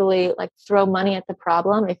can totally like throw money at the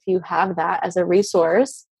problem if you have that as a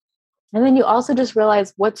resource. And then you also just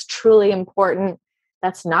realize what's truly important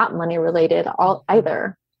that's not money related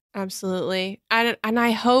either. Absolutely. And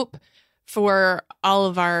I hope for all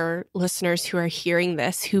of our listeners who are hearing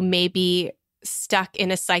this, who maybe stuck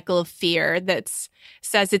in a cycle of fear that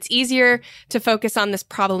says it's easier to focus on this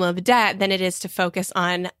problem of debt than it is to focus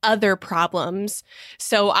on other problems.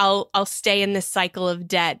 So I'll stay in this cycle of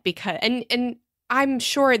debt because and I'm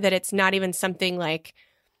sure that it's not even something like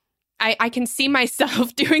I can see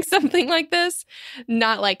myself doing something like this,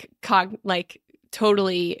 not like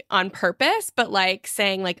totally on purpose, but like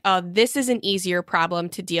saying like, oh, this is an easier problem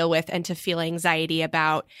to deal with and to feel anxiety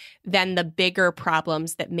about than the bigger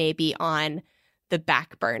problems that may be on the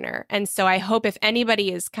back burner. And so I hope if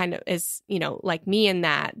anybody is like me in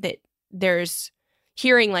that there's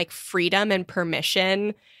hearing like freedom and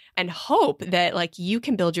permission and hope that like you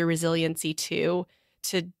can build your resiliency to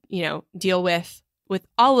deal with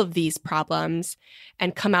all of these problems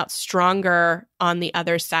and come out stronger on the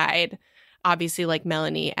other side. Obviously, like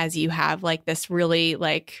Melanie, as you have like this really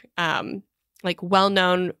like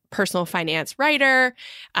well-known personal finance writer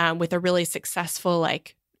with a really successful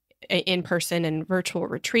like in-person and virtual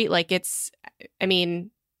retreat. Like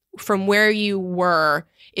from where you were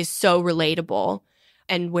is so relatable,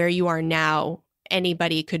 and where you are now,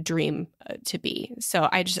 anybody could dream to be. So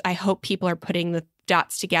I hope people are putting the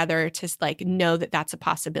dots together to like know that that's a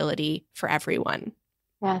possibility for everyone.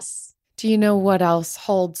 Yes. Do you know what else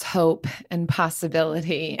holds hope and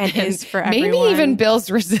possibility? And is for maybe everyone. even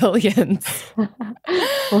builds resilience.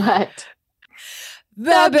 What?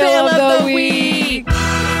 The Bill of the Week.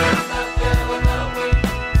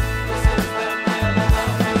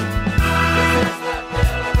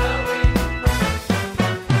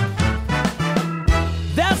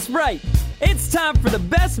 That's right. It's time for the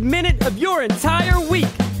best minute of your entire week.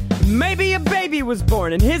 Maybe a baby was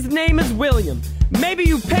born and his name is William. Maybe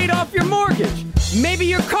you paid off your mortgage. Maybe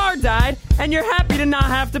your car died and you're happy to not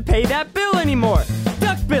have to pay that bill anymore.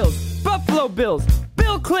 Duck Bills, Buffalo Bills,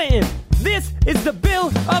 Bill Clinton. This is the Bill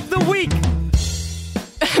of the Week.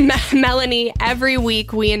 Melanie, every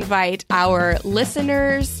week we invite our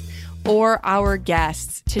listeners or our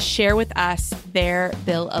guests to share with us their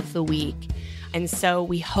Bill of the Week. And so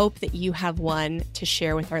we hope that you have one to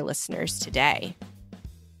share with our listeners today.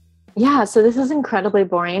 Yeah, so this is incredibly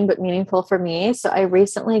boring but meaningful for me. So I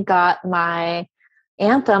recently got my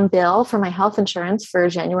Anthem bill for my health insurance for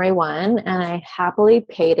January 1, and I happily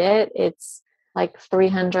paid it. It's like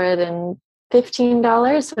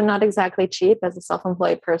 $315, so not exactly cheap as a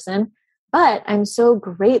self-employed person. But I'm so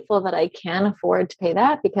grateful that I can afford to pay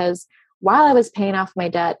that, because while I was paying off my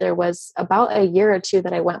debt, there was about a year or two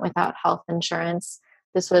that I went without health insurance.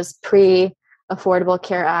 This was pre-Affordable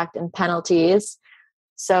Care Act and penalties.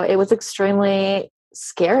 So it was extremely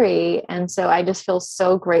scary. And so I just feel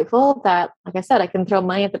so grateful that, like I said, I can throw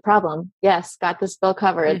money at the problem. Yes, got this bill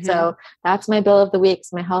covered. Mm-hmm. So that's my bill of the week.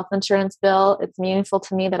 It's my health insurance bill. It's meaningful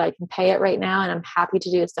to me that I can pay it right now, and I'm happy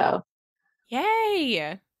to do so.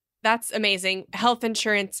 Yay. That's amazing. Health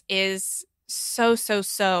insurance is so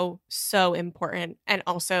important, and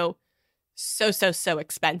also so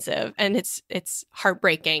expensive, and it's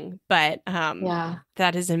heartbreaking, but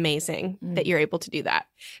that is amazing that you're able to do that.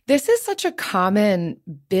 This is such a common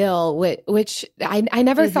bill, which I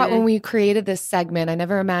never thought when we created this segment, I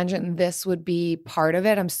never imagined this would be part of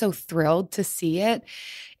it. I'm so thrilled to see it,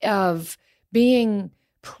 of being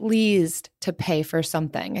pleased to pay for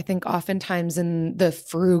something. I think oftentimes in the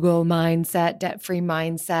frugal mindset, debt-free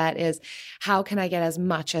mindset is, how can I get as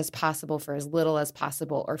much as possible for as little as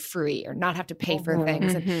possible, or free, or not have to pay for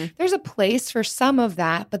things. And there's a place for some of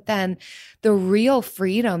that, but then the real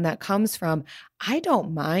freedom that comes from, I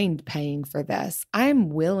don't mind paying for this. I'm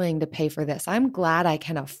willing to pay for this. I'm glad I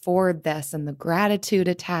can afford this, and the gratitude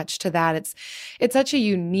attached to that. It's such a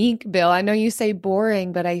unique bill. I know you say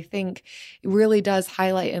boring, but I think it really does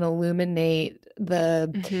highlight and illuminate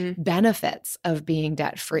the benefits of being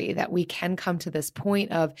debt-free, that we can come to this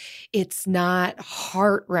point of, it's not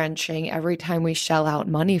heart-wrenching every time we shell out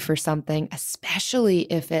money for something, especially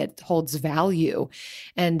if it holds value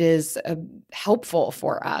and is helpful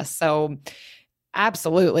for us. So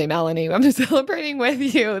absolutely, Melanie, I'm celebrating with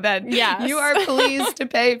you that you are pleased to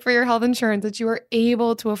pay for your health insurance, that you are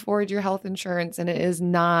able to afford your health insurance, and it is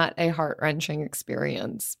not a heart-wrenching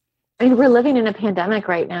experience. I mean, we're living in a pandemic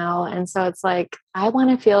right now. And so it's like, I want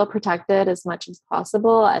to feel protected as much as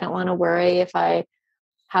possible. I don't want to worry if I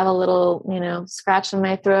have a little, scratch in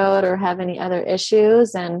my throat or have any other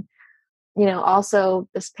issues. And, also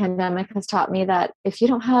this pandemic has taught me that if you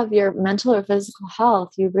don't have your mental or physical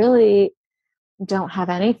health, you really don't have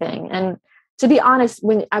anything. And to be honest,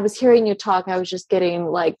 when I was hearing you talk, I was just getting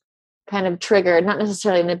like kind of triggered, not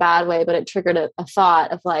necessarily in a bad way, but it triggered a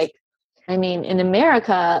thought of like, I mean, in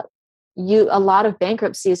America, a lot of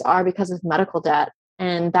bankruptcies are because of medical debt.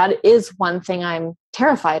 And that is one thing I'm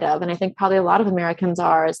terrified of. And I think probably a lot of Americans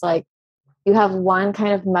are, is like, you have one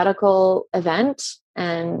kind of medical event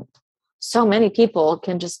and so many people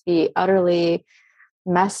can just be utterly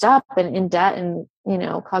messed up and in debt and,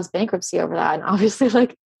 cause bankruptcy over that. And obviously,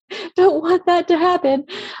 like, don't want that to happen.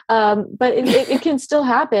 But it can still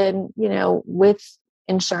happen, with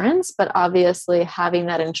insurance, but obviously having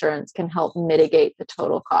that insurance can help mitigate the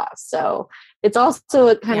total cost. So it's also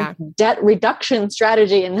a kind of debt reduction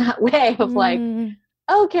strategy in that way of like,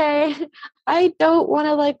 okay, I don't want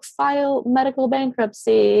to like file medical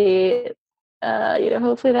bankruptcy.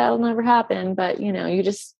 Hopefully that'll never happen. But,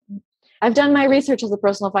 I've done my research as a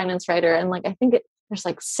personal finance writer, and like, I think there's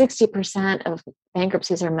like 60% of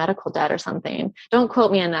bankruptcies are medical debt or something. Don't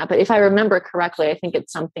quote me on that, but if I remember correctly, I think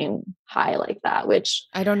it's something high like that, which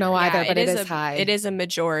I don't know either, but it is high. It is a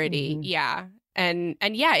majority. Mm-hmm. Yeah. And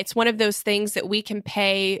yeah, it's one of those things that we can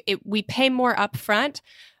pay. We pay more upfront,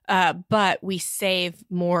 but we save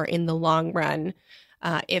more in the long run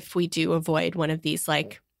if we do avoid one of these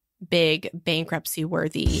like big bankruptcy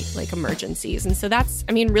worthy like emergencies. And so that's,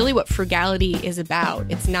 really what frugality is about.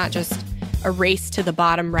 It's not just a race to the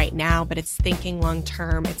bottom right now, but it's thinking long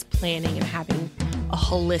term, it's planning and having a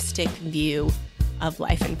holistic view of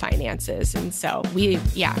life and finances. And so we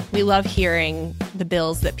love hearing the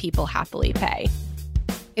bills that people happily pay.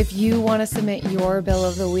 If you want to submit your bill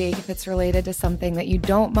of the week, if it's related to something that you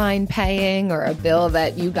don't mind paying or a bill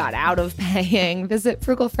that you got out of paying, visit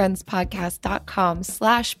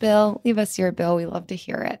frugalfriendspodcast.com/bill. Leave us your bill. We love to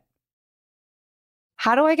hear it.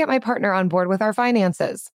 How do I get my partner on board with our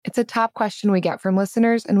finances? It's a top question we get from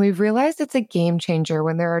listeners, and we've realized it's a game changer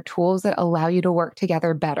when there are tools that allow you to work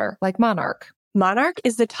together better, like Monarch. Monarch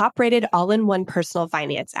is the top-rated all-in-one personal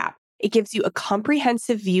finance app. It gives you a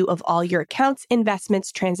comprehensive view of all your accounts,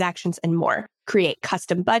 investments, transactions, and more. Create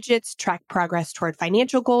custom budgets, track progress toward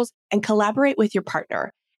financial goals, and collaborate with your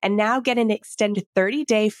partner. And now get an extended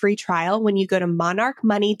 30-day free trial when you go to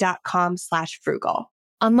monarchmoney.com/frugal.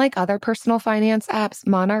 Unlike other personal finance apps,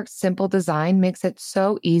 Monarch's simple design makes it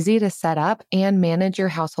so easy to set up and manage your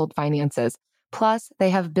household finances. Plus, they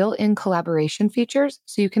have built-in collaboration features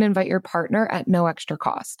so you can invite your partner at no extra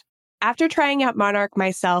cost. After trying out Monarch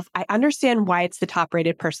myself, I understand why it's the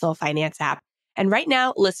top-rated personal finance app. And right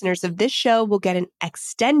now, listeners of this show will get an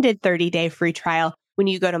extended 30-day free trial when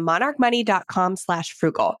you go to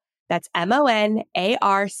monarchmoney.com/frugal. That's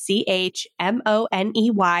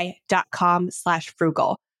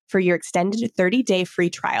monarchmoney.com/frugal for your extended 30-day free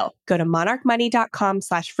trial. Go to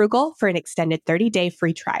monarchmoney.com/frugal for an extended 30-day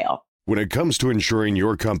free trial. When it comes to ensuring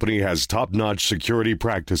your company has top-notch security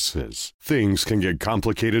practices, things can get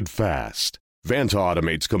complicated fast. Vanta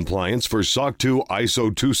automates compliance for SOC 2, ISO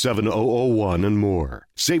 27001, and more,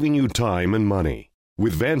 saving you time and money.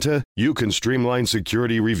 With Vanta, you can streamline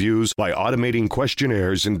security reviews by automating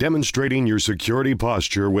questionnaires and demonstrating your security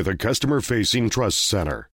posture with a customer-facing trust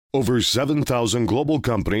center. Over 7,000 global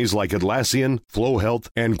companies like Atlassian, Flow Health,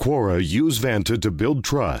 and Quora use Vanta to build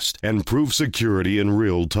trust and prove security in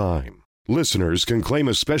real time. Listeners can claim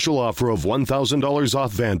a special offer of $1,000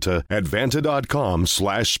 off Vanta at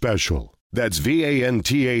vanta.com/special. That's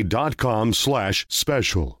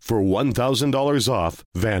VANTA.com/special for $1,000 off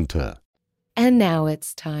Vanta. And now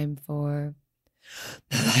it's time for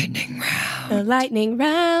the lightning round. The lightning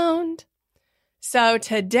round. So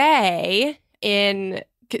today,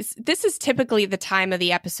 this is typically the time of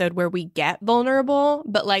the episode where we get vulnerable,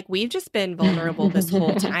 but like we've just been vulnerable this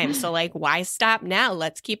whole time. So like, why stop now?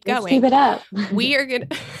 Let's keep going. Let's keep it up. We're gonna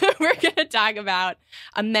talk about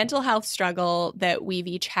a mental health struggle that we've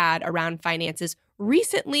each had around finances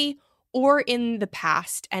recently or in the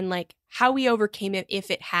past, and like how we overcame it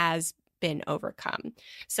if it has been overcome.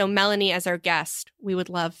 So Melanie, as our guest, we would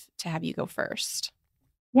love to have you go first.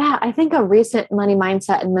 Yeah, I think a recent money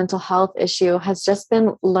mindset and mental health issue has just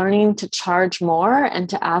been learning to charge more and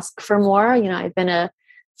to ask for more. I've been a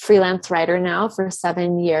freelance writer now for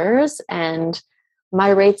 7 years, and my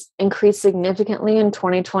rates increased significantly in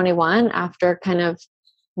 2021 after kind of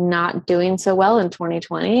not doing so well in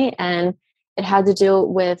 2020. And it had to do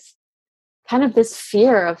with kind of this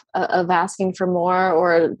fear of asking for more,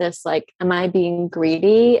 or this like, am I being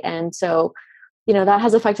greedy? And so that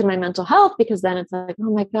has affected my mental health, because then it's like,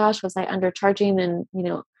 oh my gosh, was I undercharging and,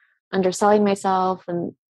 underselling myself,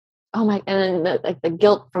 and and the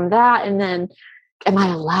guilt from that. And then am I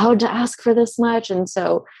allowed to ask for this much? And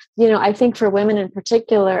so, I think for women in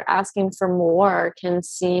particular, asking for more can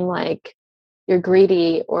seem like you're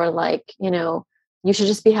greedy, or like, you should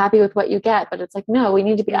just be happy with what you get. But it's like, no, we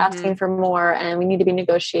need to be asking for more, and we need to be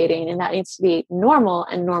negotiating, and that needs to be normal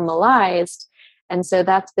and normalized. And so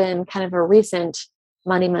that's been kind of a recent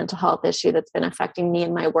money mental health issue that's been affecting me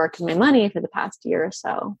and my work and my money for the past year or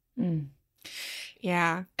so.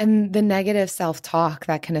 Yeah. And the negative self-talk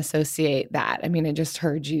that can associate that. I mean, I just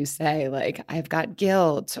heard you say, like, I've got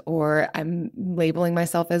guilt, or I'm labeling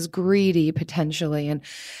myself as greedy potentially. And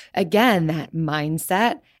again, that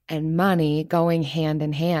mindset and money going hand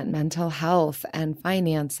in hand, mental health and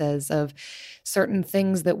finances of certain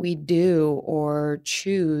things that we do or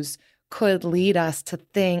choose could lead us to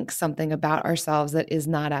think something about ourselves that is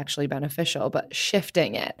not actually beneficial, but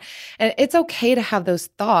shifting it. And it's okay to have those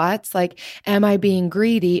thoughts like, am I being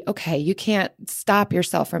greedy? Okay, you can't stop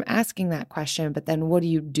yourself from asking that question, but then what do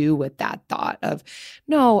you do with that thought of,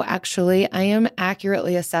 no, actually, I am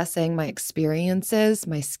accurately assessing my experiences,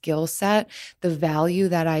 my skill set, the value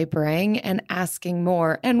that I bring, and asking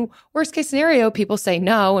more. And worst case scenario, people say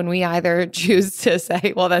no, and we either choose to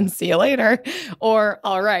say, well, then see you later, or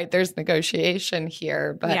all right, there's negotiation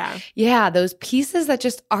here. But yeah, those pieces that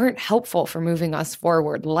just aren't helpful for moving us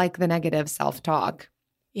forward, like the negative self-talk.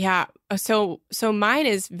 Yeah. So mine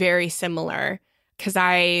is very similar, because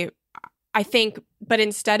I think, but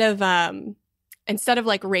instead of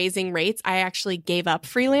like raising rates, I actually gave up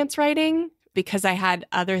freelance writing because I had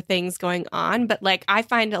other things going on. But like, I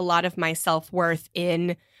find a lot of my self-worth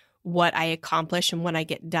in what I accomplish and what I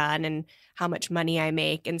get done and how much money I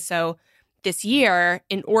make. And so this year,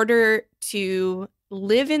 in order to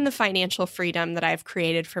live in the financial freedom that I've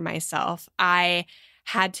created for myself, I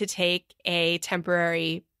had to take a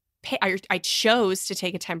temporary pay. I chose to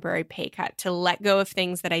take a temporary pay cut, to let go of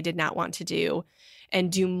things that I did not want to do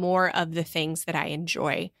and do more of the things that I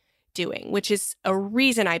enjoy doing, which is a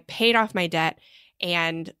reason I paid off my debt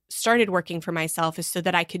and started working for myself, is so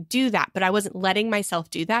that I could do that. But I wasn't letting myself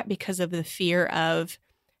do that because of the fear of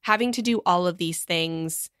having to do all of these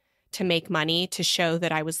things to make money, to show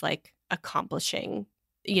that I was like accomplishing,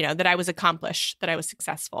 that I was accomplished, that I was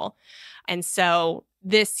successful. And so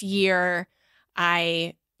this year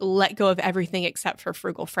I let go of everything except for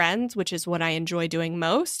Frugal Friends, which is what I enjoy doing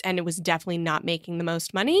most. And it was definitely not making the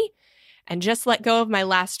most money, and just let go of my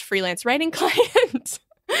last freelance writing client.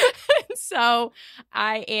 So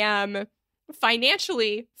I am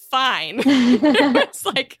financially fine. It's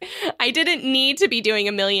like I didn't need to be doing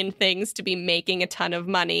a million things to be making a ton of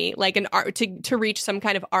money, like to reach some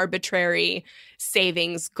kind of arbitrary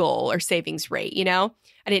savings goal or savings rate, I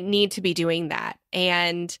didn't need to be doing that.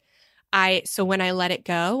 And so when I let it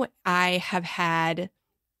go,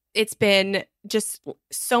 it's been just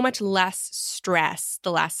so much less stress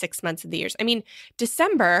the last 6 months of the years. I mean,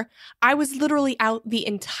 December, I was literally out the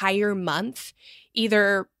entire month,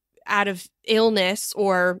 either out of illness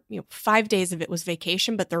or 5 days of it was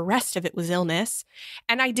vacation, but the rest of it was illness.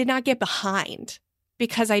 And I did not get behind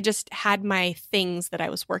because I just had my things that I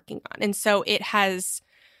was working on. And so it's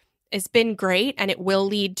been great, and it will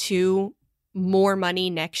lead to more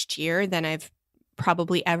money next year than I've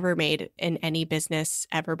probably ever made in any business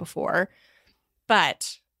ever before.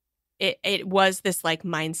 But it was this like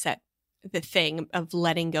mindset, the thing of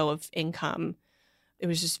letting go of income. It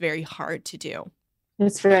was just very hard to do.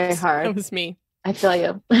 It's very hard. That was me. I feel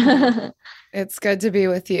you. It's good to be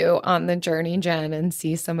with you on the journey, Jen, and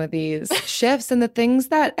see some of these shifts and the things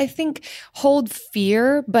that I think hold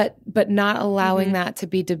fear, but not allowing that to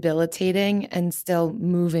be debilitating and still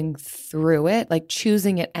moving through it, like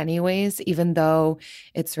choosing it anyways, even though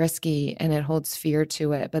it's risky and it holds fear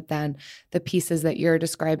to it. But then the pieces that you're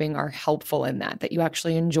describing are helpful in that you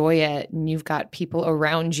actually enjoy it and you've got people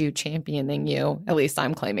around you championing you. At least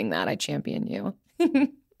I'm claiming that I champion you.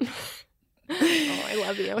 Oh, I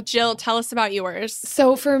love you. Jill, tell us about yours.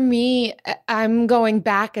 So for me, I'm going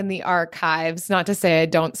back in the archives, not to say I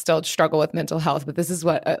don't still struggle with mental health, but this is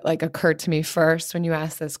what occurred to me first when you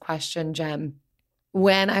asked this question, Jen.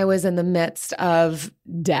 When I was in the midst of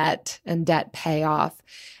debt and debt payoff,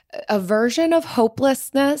 a version of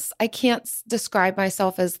hopelessness. I can't describe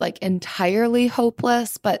myself as like entirely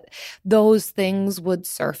hopeless, but those things would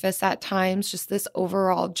surface at times. Just this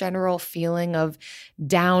overall general feeling of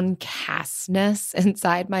downcastness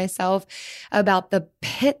inside myself about the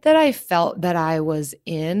pit that I felt that I was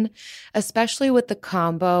in, especially with the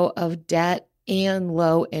combo of debt and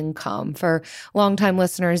low income. For longtime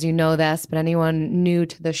listeners, you know this, but anyone new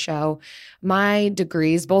to the show, my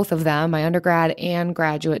degrees, both of them, my undergrad and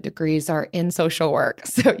graduate degrees, are in social work.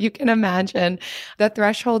 So you can imagine the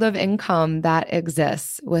threshold of income that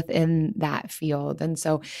exists within that field. And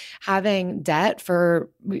so having debt for,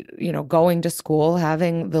 going to school,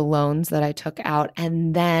 having the loans that I took out,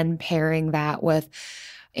 and then pairing that with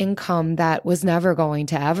income that was never going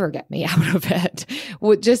to ever get me out of it.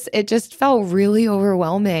 It just felt really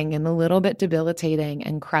overwhelming and a little bit debilitating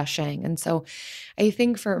and crushing. And so I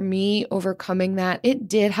think for me, overcoming that, it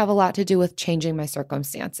did have a lot to do with changing my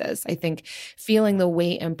circumstances. I think feeling the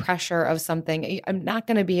weight and pressure of something, I'm not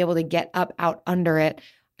going to be able to get up out under it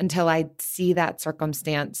until I see that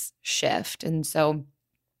circumstance shift. And so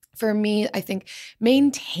for me, I think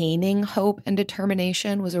maintaining hope and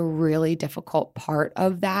determination was a really difficult part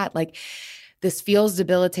of that. Like, this feels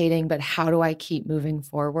debilitating, but how do I keep moving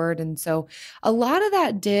forward? And so a lot of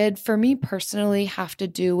that did, for me personally, have to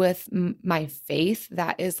do with my faith.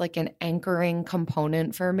 That is like an anchoring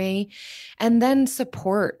component for me. And then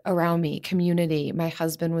support around me, community. My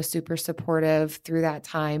husband was super supportive through that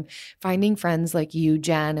time. Finding friends like you,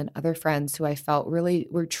 Jen, and other friends who I felt really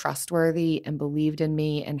were trustworthy and believed in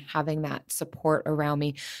me, and having that support around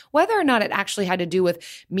me. Whether or not it actually had to do with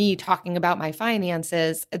me talking about my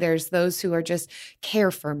finances, there's those who are just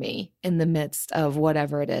care for me in the midst of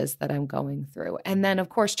whatever it is that I'm going through. And then, of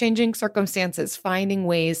course, changing circumstances, finding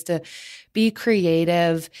ways to be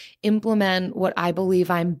creative, implement what I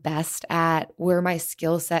believe I'm best at, where my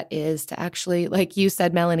skill set is, to actually, like you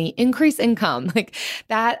said, Melanie, increase income. Like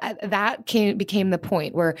that became the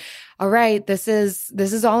point where, all right, this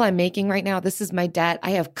is all I'm making right now. This is my debt.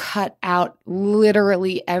 I have cut out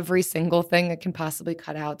literally every single thing I can possibly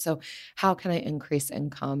cut out. So how can I increase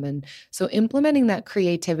income? And so implementing that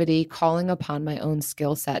creativity, calling upon my own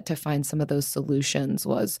skill set to find some of those solutions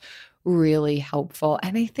was really helpful.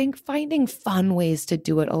 And I think finding fun ways to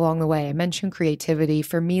do it along the way. I mentioned creativity.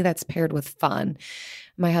 For me, that's paired with fun.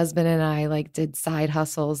 My husband and I did side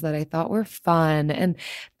hustles that I thought were fun. And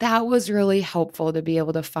that was really helpful to be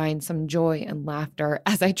able to find some joy and laughter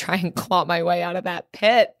as I try and claw my way out of that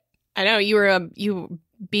pit. I know you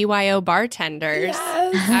BYO bartenders.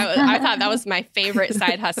 Yes. I thought that was my favorite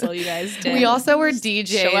side hustle you guys did. We also were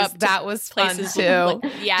DJs. That was fun too.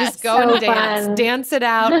 Yes. Just go and dance it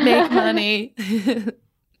out, make money.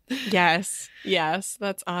 Yes.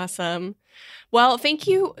 That's awesome. Well, thank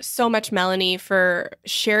you so much, Melanie, for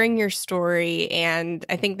sharing your story. And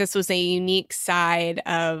I think this was a unique side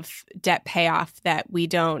of debt payoff that we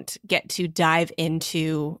don't get to dive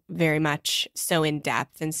into very much so in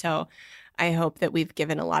depth. And so I hope that we've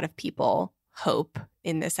given a lot of people hope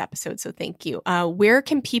in this episode. So thank you. Where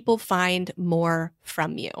can people find more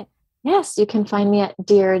from you? Yes, you can find me at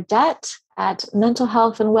Dear Debt at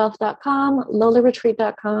mentalhealthandwealth.com,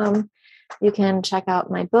 lolaretreat.com. You can check out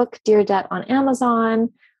my book, Dear Debt, on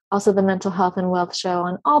Amazon, also the Mental Health and Wealth Show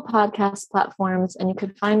on all podcast platforms. And you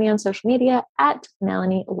can find me on social media at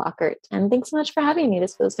Melanie Lockert. And thanks so much for having me.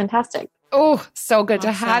 This was fantastic. Oh, so good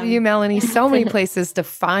to have you, Melanie. So many places to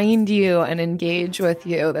find you and engage with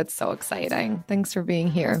you. That's so exciting. Thanks for being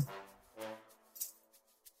here.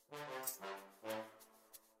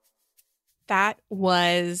 That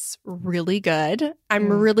was really good. I'm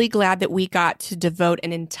really glad that we got to devote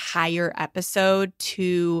an entire episode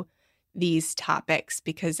to these topics,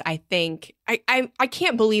 because I think I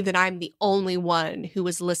can't believe that I'm the only one who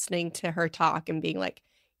was listening to her talk and being like,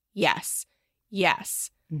 yes,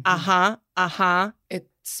 It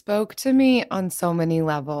spoke to me on so many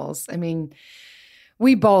levels. I mean,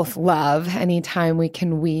 we both love anytime we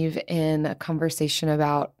can weave in a conversation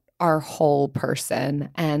about our whole person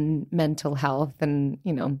and mental health. And,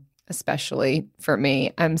 especially for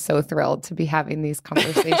me, I'm so thrilled to be having these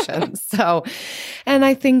conversations. And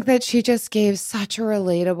I think that she just gave such a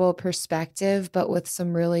relatable perspective, but with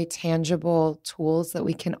some really tangible tools that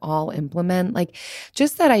we can all implement. Like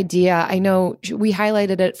just that idea, I know we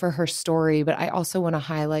highlighted it for her story, but I also want to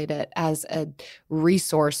highlight it as a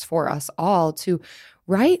resource for us all to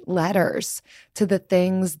write letters to the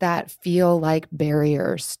things that feel like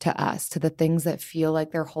barriers to us, to the things that feel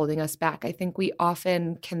like they're holding us back. I think we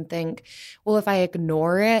often can think, well, if I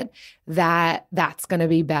ignore it, that's going to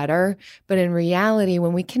be better. But in reality,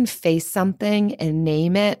 when we can face something and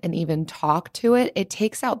name it and even talk to it, it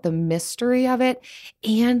takes out the mystery of it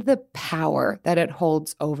and the power that it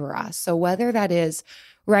holds over us. So whether that is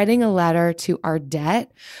writing a letter to our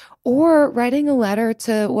debt, or writing a letter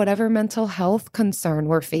to whatever mental health concern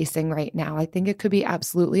we're facing right now. I think it could be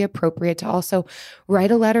absolutely appropriate to also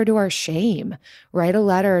write a letter to our shame, write a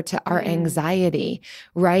letter to our anxiety,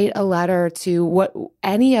 write a letter to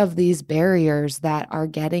any of these barriers that are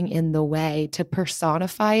getting in the way, to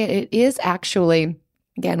personify it. It is actually,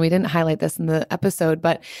 again, we didn't highlight this in the episode,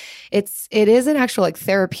 but it is an actual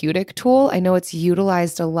therapeutic tool. I know it's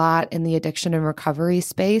utilized a lot in the addiction and recovery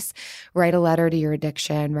space. Write a letter to your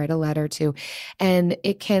addiction, write a letter to, and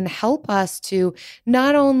it can help us to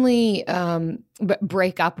not only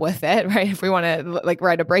break up with it, right? If we want to like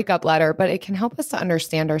write a breakup letter, but it can help us to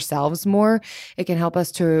understand ourselves more. It can help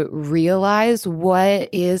us to realize what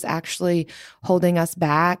is actually holding us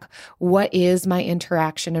back. What is my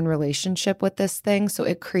interaction and relationship with this thing? So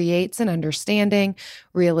it creates an understanding,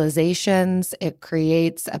 realizations. It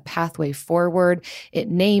creates a pathway forward. It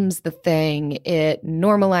names the thing. It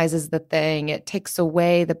normalizes the thing. It takes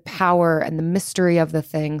away the power and the mystery of the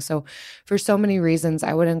thing. So for so many reasons,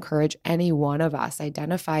 I would encourage any one of us,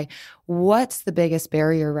 identify what's the biggest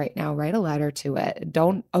barrier right now, write a letter to it.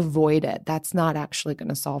 Don't avoid it. That's not actually going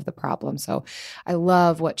to solve the problem. So I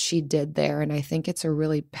love what she did there. And I think it's a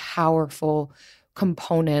really powerful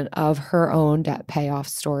component of her own debt payoff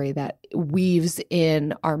story that weaves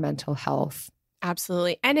in our mental health.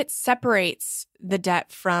 Absolutely. And it separates the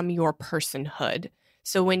debt from your personhood.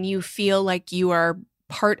 So when you feel like you are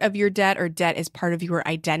part of your debt or debt is part of your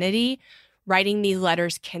identity, writing these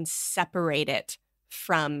letters can separate it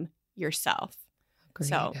from yourself. Agreed.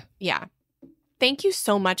 So, yeah. Thank you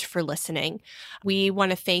so much for listening. We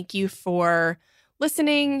want to thank you for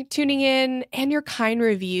listening, tuning in, and your kind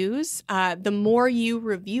reviews. The more you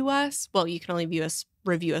review us, well, you can only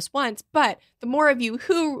review us once, but the more of you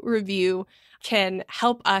who review can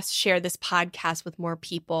help us share this podcast with more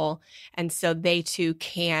people. And so they too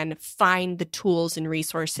can find the tools and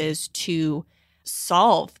resources to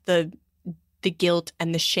solve the guilt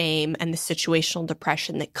and the shame and the situational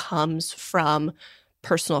depression that comes from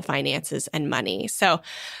personal finances and money. So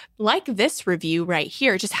like this review right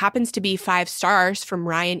here, just happens to be 5 stars from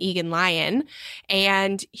Ryan Egan Lyon.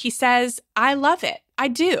 And he says, I love it. I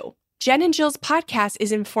do. Jen and Jill's podcast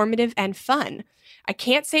is informative and fun. I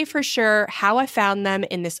can't say for sure how I found them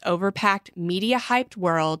in this overpacked, media-hyped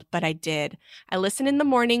world, but I did. I listen in the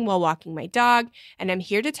morning while walking my dog, and I'm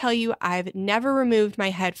here to tell you I've never removed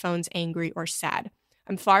my headphones angry or sad.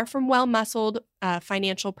 I'm far from well-muscled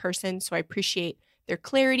financial person, so I appreciate their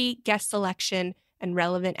clarity, guest selection, and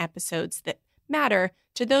relevant episodes that matter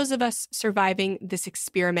to those of us surviving this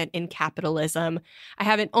experiment in capitalism. I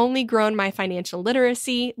haven't only grown my financial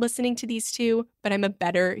literacy listening to these two, but I'm a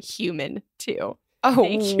better human too. Oh,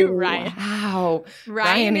 thank you, Ryan. Wow.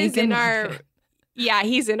 Ryan is in our,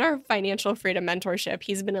 he's in our financial freedom mentorship.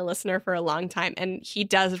 He's been a listener for a long time, and he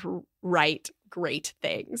does write great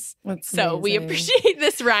things. That's so amazing. we appreciate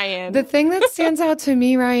this, Ryan. The thing that stands out to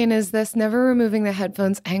me, Ryan, is this never removing the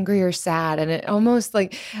headphones angry or sad. And it almost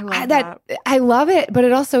like I love it, but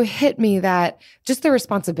it also hit me that just the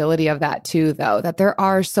responsibility of that too, though, that there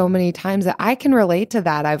are so many times that I can relate to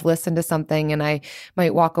that. I've listened to something and I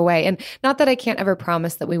might walk away. And not that I can't ever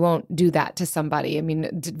promise that we won't do that to somebody. I mean,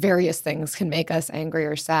 various things can make us angry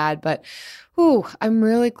or sad, but I'm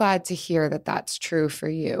really glad to hear that that's true for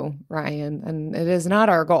you, Ryan. And it is not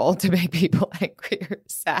our goal to make people angry or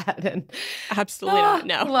sad. And absolutely not.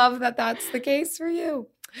 No. Love that that's the case for you.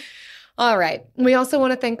 All right. We also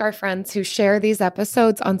want to thank our friends who share these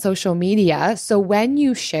episodes on social media. So when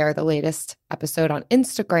you share the latest episode on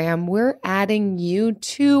Instagram, we're adding you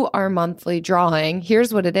to our monthly drawing.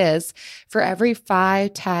 Here's what it is. For every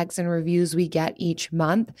 5 tags and reviews we get each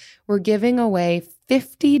month, we're giving away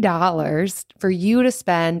 $50 for you to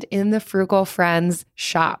spend in the Frugal Friends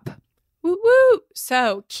shop. Woo woo!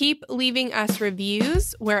 So keep leaving us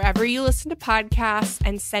reviews wherever you listen to podcasts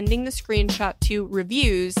and sending the screenshot to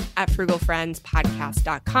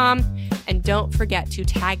reviews@frugalfriendspodcast.com. And don't forget to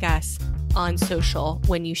tag us on social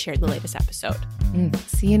when you share the latest episode.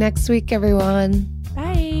 See you next week, everyone.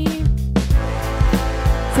 Bye.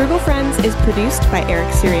 Frugal Friends is produced by Eric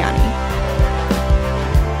Siriani.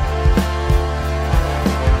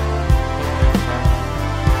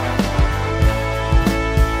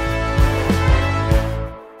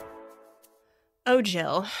 Oh,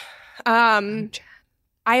 Jill. I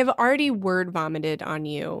have already word vomited on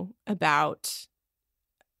you about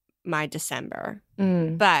my December,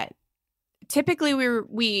 but typically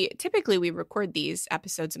we record these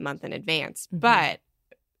episodes a month in advance. But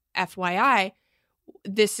FYI,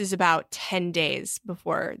 this is about 10 days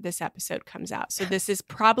before this episode comes out, so this is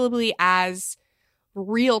probably as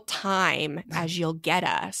real time as you'll get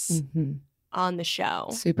us on the show.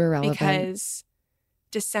 Super relevant because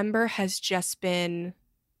December has just been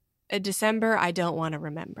a December I don't want to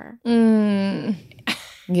remember.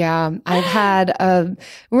 Yeah, I've had a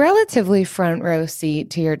relatively front row seat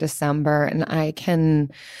to your December, and I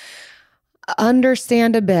can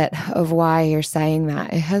understand a bit of why you're saying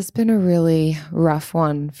that. It has been a really rough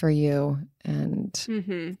one for you,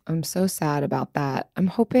 and I'm so sad about that. I'm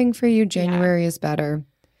hoping for you January is better.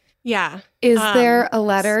 Yeah. Is there a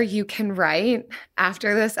letter you can write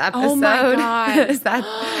after this episode? Oh my God. Is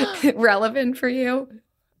that relevant for you?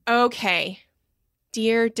 Okay.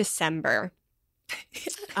 Dear December,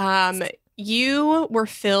 you were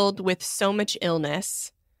filled with so much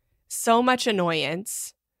illness, so much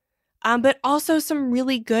annoyance, but also some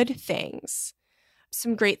really good things,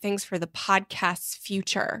 some great things for the podcast's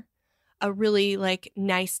future, a really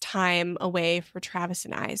nice time away for Travis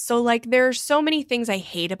and I. So there are so many things I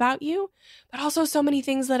hate about you, but also so many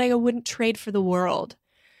things that I wouldn't trade for the world.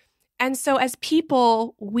 And so as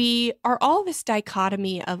people, we are all this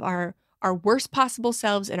dichotomy of our worst possible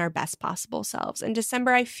selves and our best possible selves. And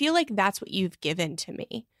December, I feel like that's what you've given to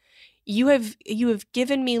me. You have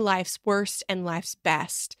given me life's worst and life's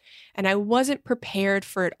best. And I wasn't prepared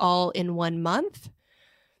for it all in 1 month.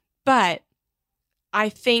 But I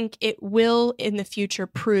think it will in the future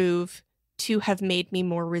prove to have made me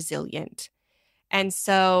more resilient. And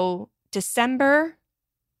so December,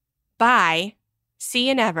 bye. See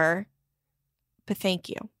you never. But thank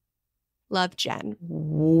you. Love, Jen.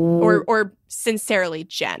 Or sincerely,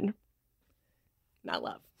 Jen. Not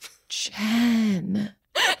love. Jen.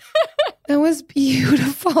 That was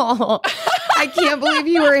beautiful. I can't believe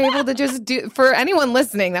you were able to just do, for anyone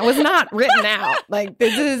listening, that was not written out.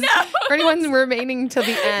 This is, for anyone remaining till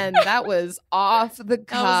the end, that was off the cuff.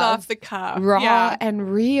 That was off the cuff. Raw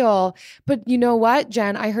and real. But you know what,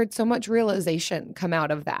 Jen? I heard so much realization come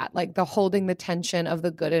out of that, the holding the tension of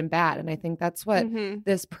the good and bad. And I think that's what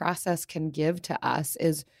this process can give to us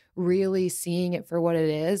is really seeing it for what it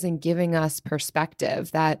is and giving us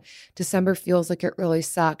perspective that December feels like it really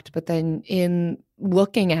sucked. But then in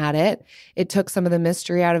looking at it, it took some of the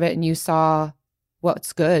mystery out of it and you saw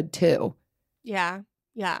what's good too. Yeah.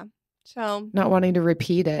 Yeah. So not wanting to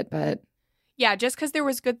repeat it, but yeah, just because there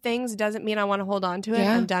was good things doesn't mean I want to hold on to it.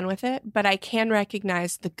 Yeah. I'm done with it. But I can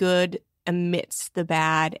recognize the good amidst the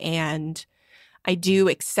bad. And I do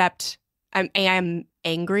accept, I am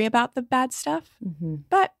angry about the bad stuff,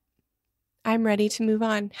 but I'm ready to move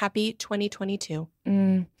on. Happy 2022.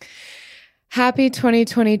 Happy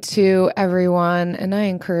 2022, everyone. And I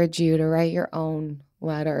encourage you to write your own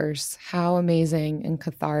letters. How amazing and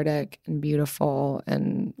cathartic and beautiful.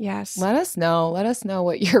 And yes, let us know. Let us know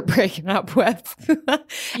what you're breaking up with.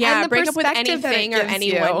 Yeah, break up with anything or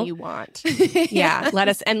anyone you want. Yeah, let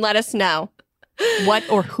us know what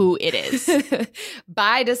or who it is.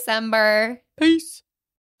 Bye, December. Peace.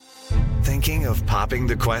 Thinking of popping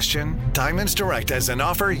the question? Diamonds Direct has an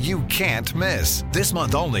offer you can't miss. This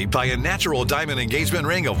month only, buy a natural diamond engagement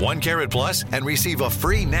ring of 1 carat plus and receive a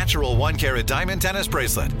free natural 1 carat diamond tennis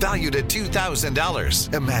bracelet valued at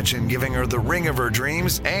 $2,000. Imagine giving her the ring of her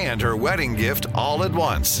dreams and her wedding gift all at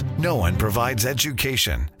once. No one provides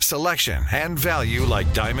education, selection, and value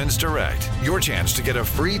like Diamonds Direct. Your chance to get a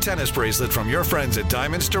free tennis bracelet from your friends at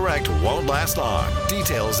Diamonds Direct won't last long.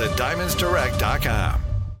 Details at diamondsdirect.com.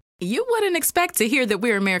 You wouldn't expect to hear that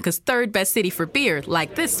we're America's third best city for beer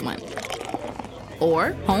like this one.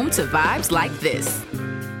 Or home to vibes like this.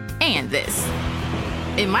 And this.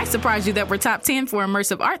 It might surprise you that we're top 10 for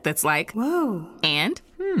immersive art that's like, whoa. And,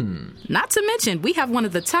 not to mention, we have one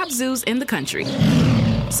of the top zoos in the country.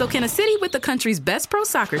 So can a city with the country's best pro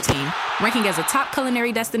soccer team, ranking as a top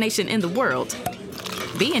culinary destination in the world,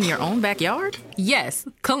 be in your own backyard? Yes,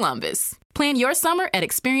 Columbus. Plan your summer at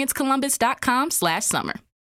experiencecolumbus.com/summer.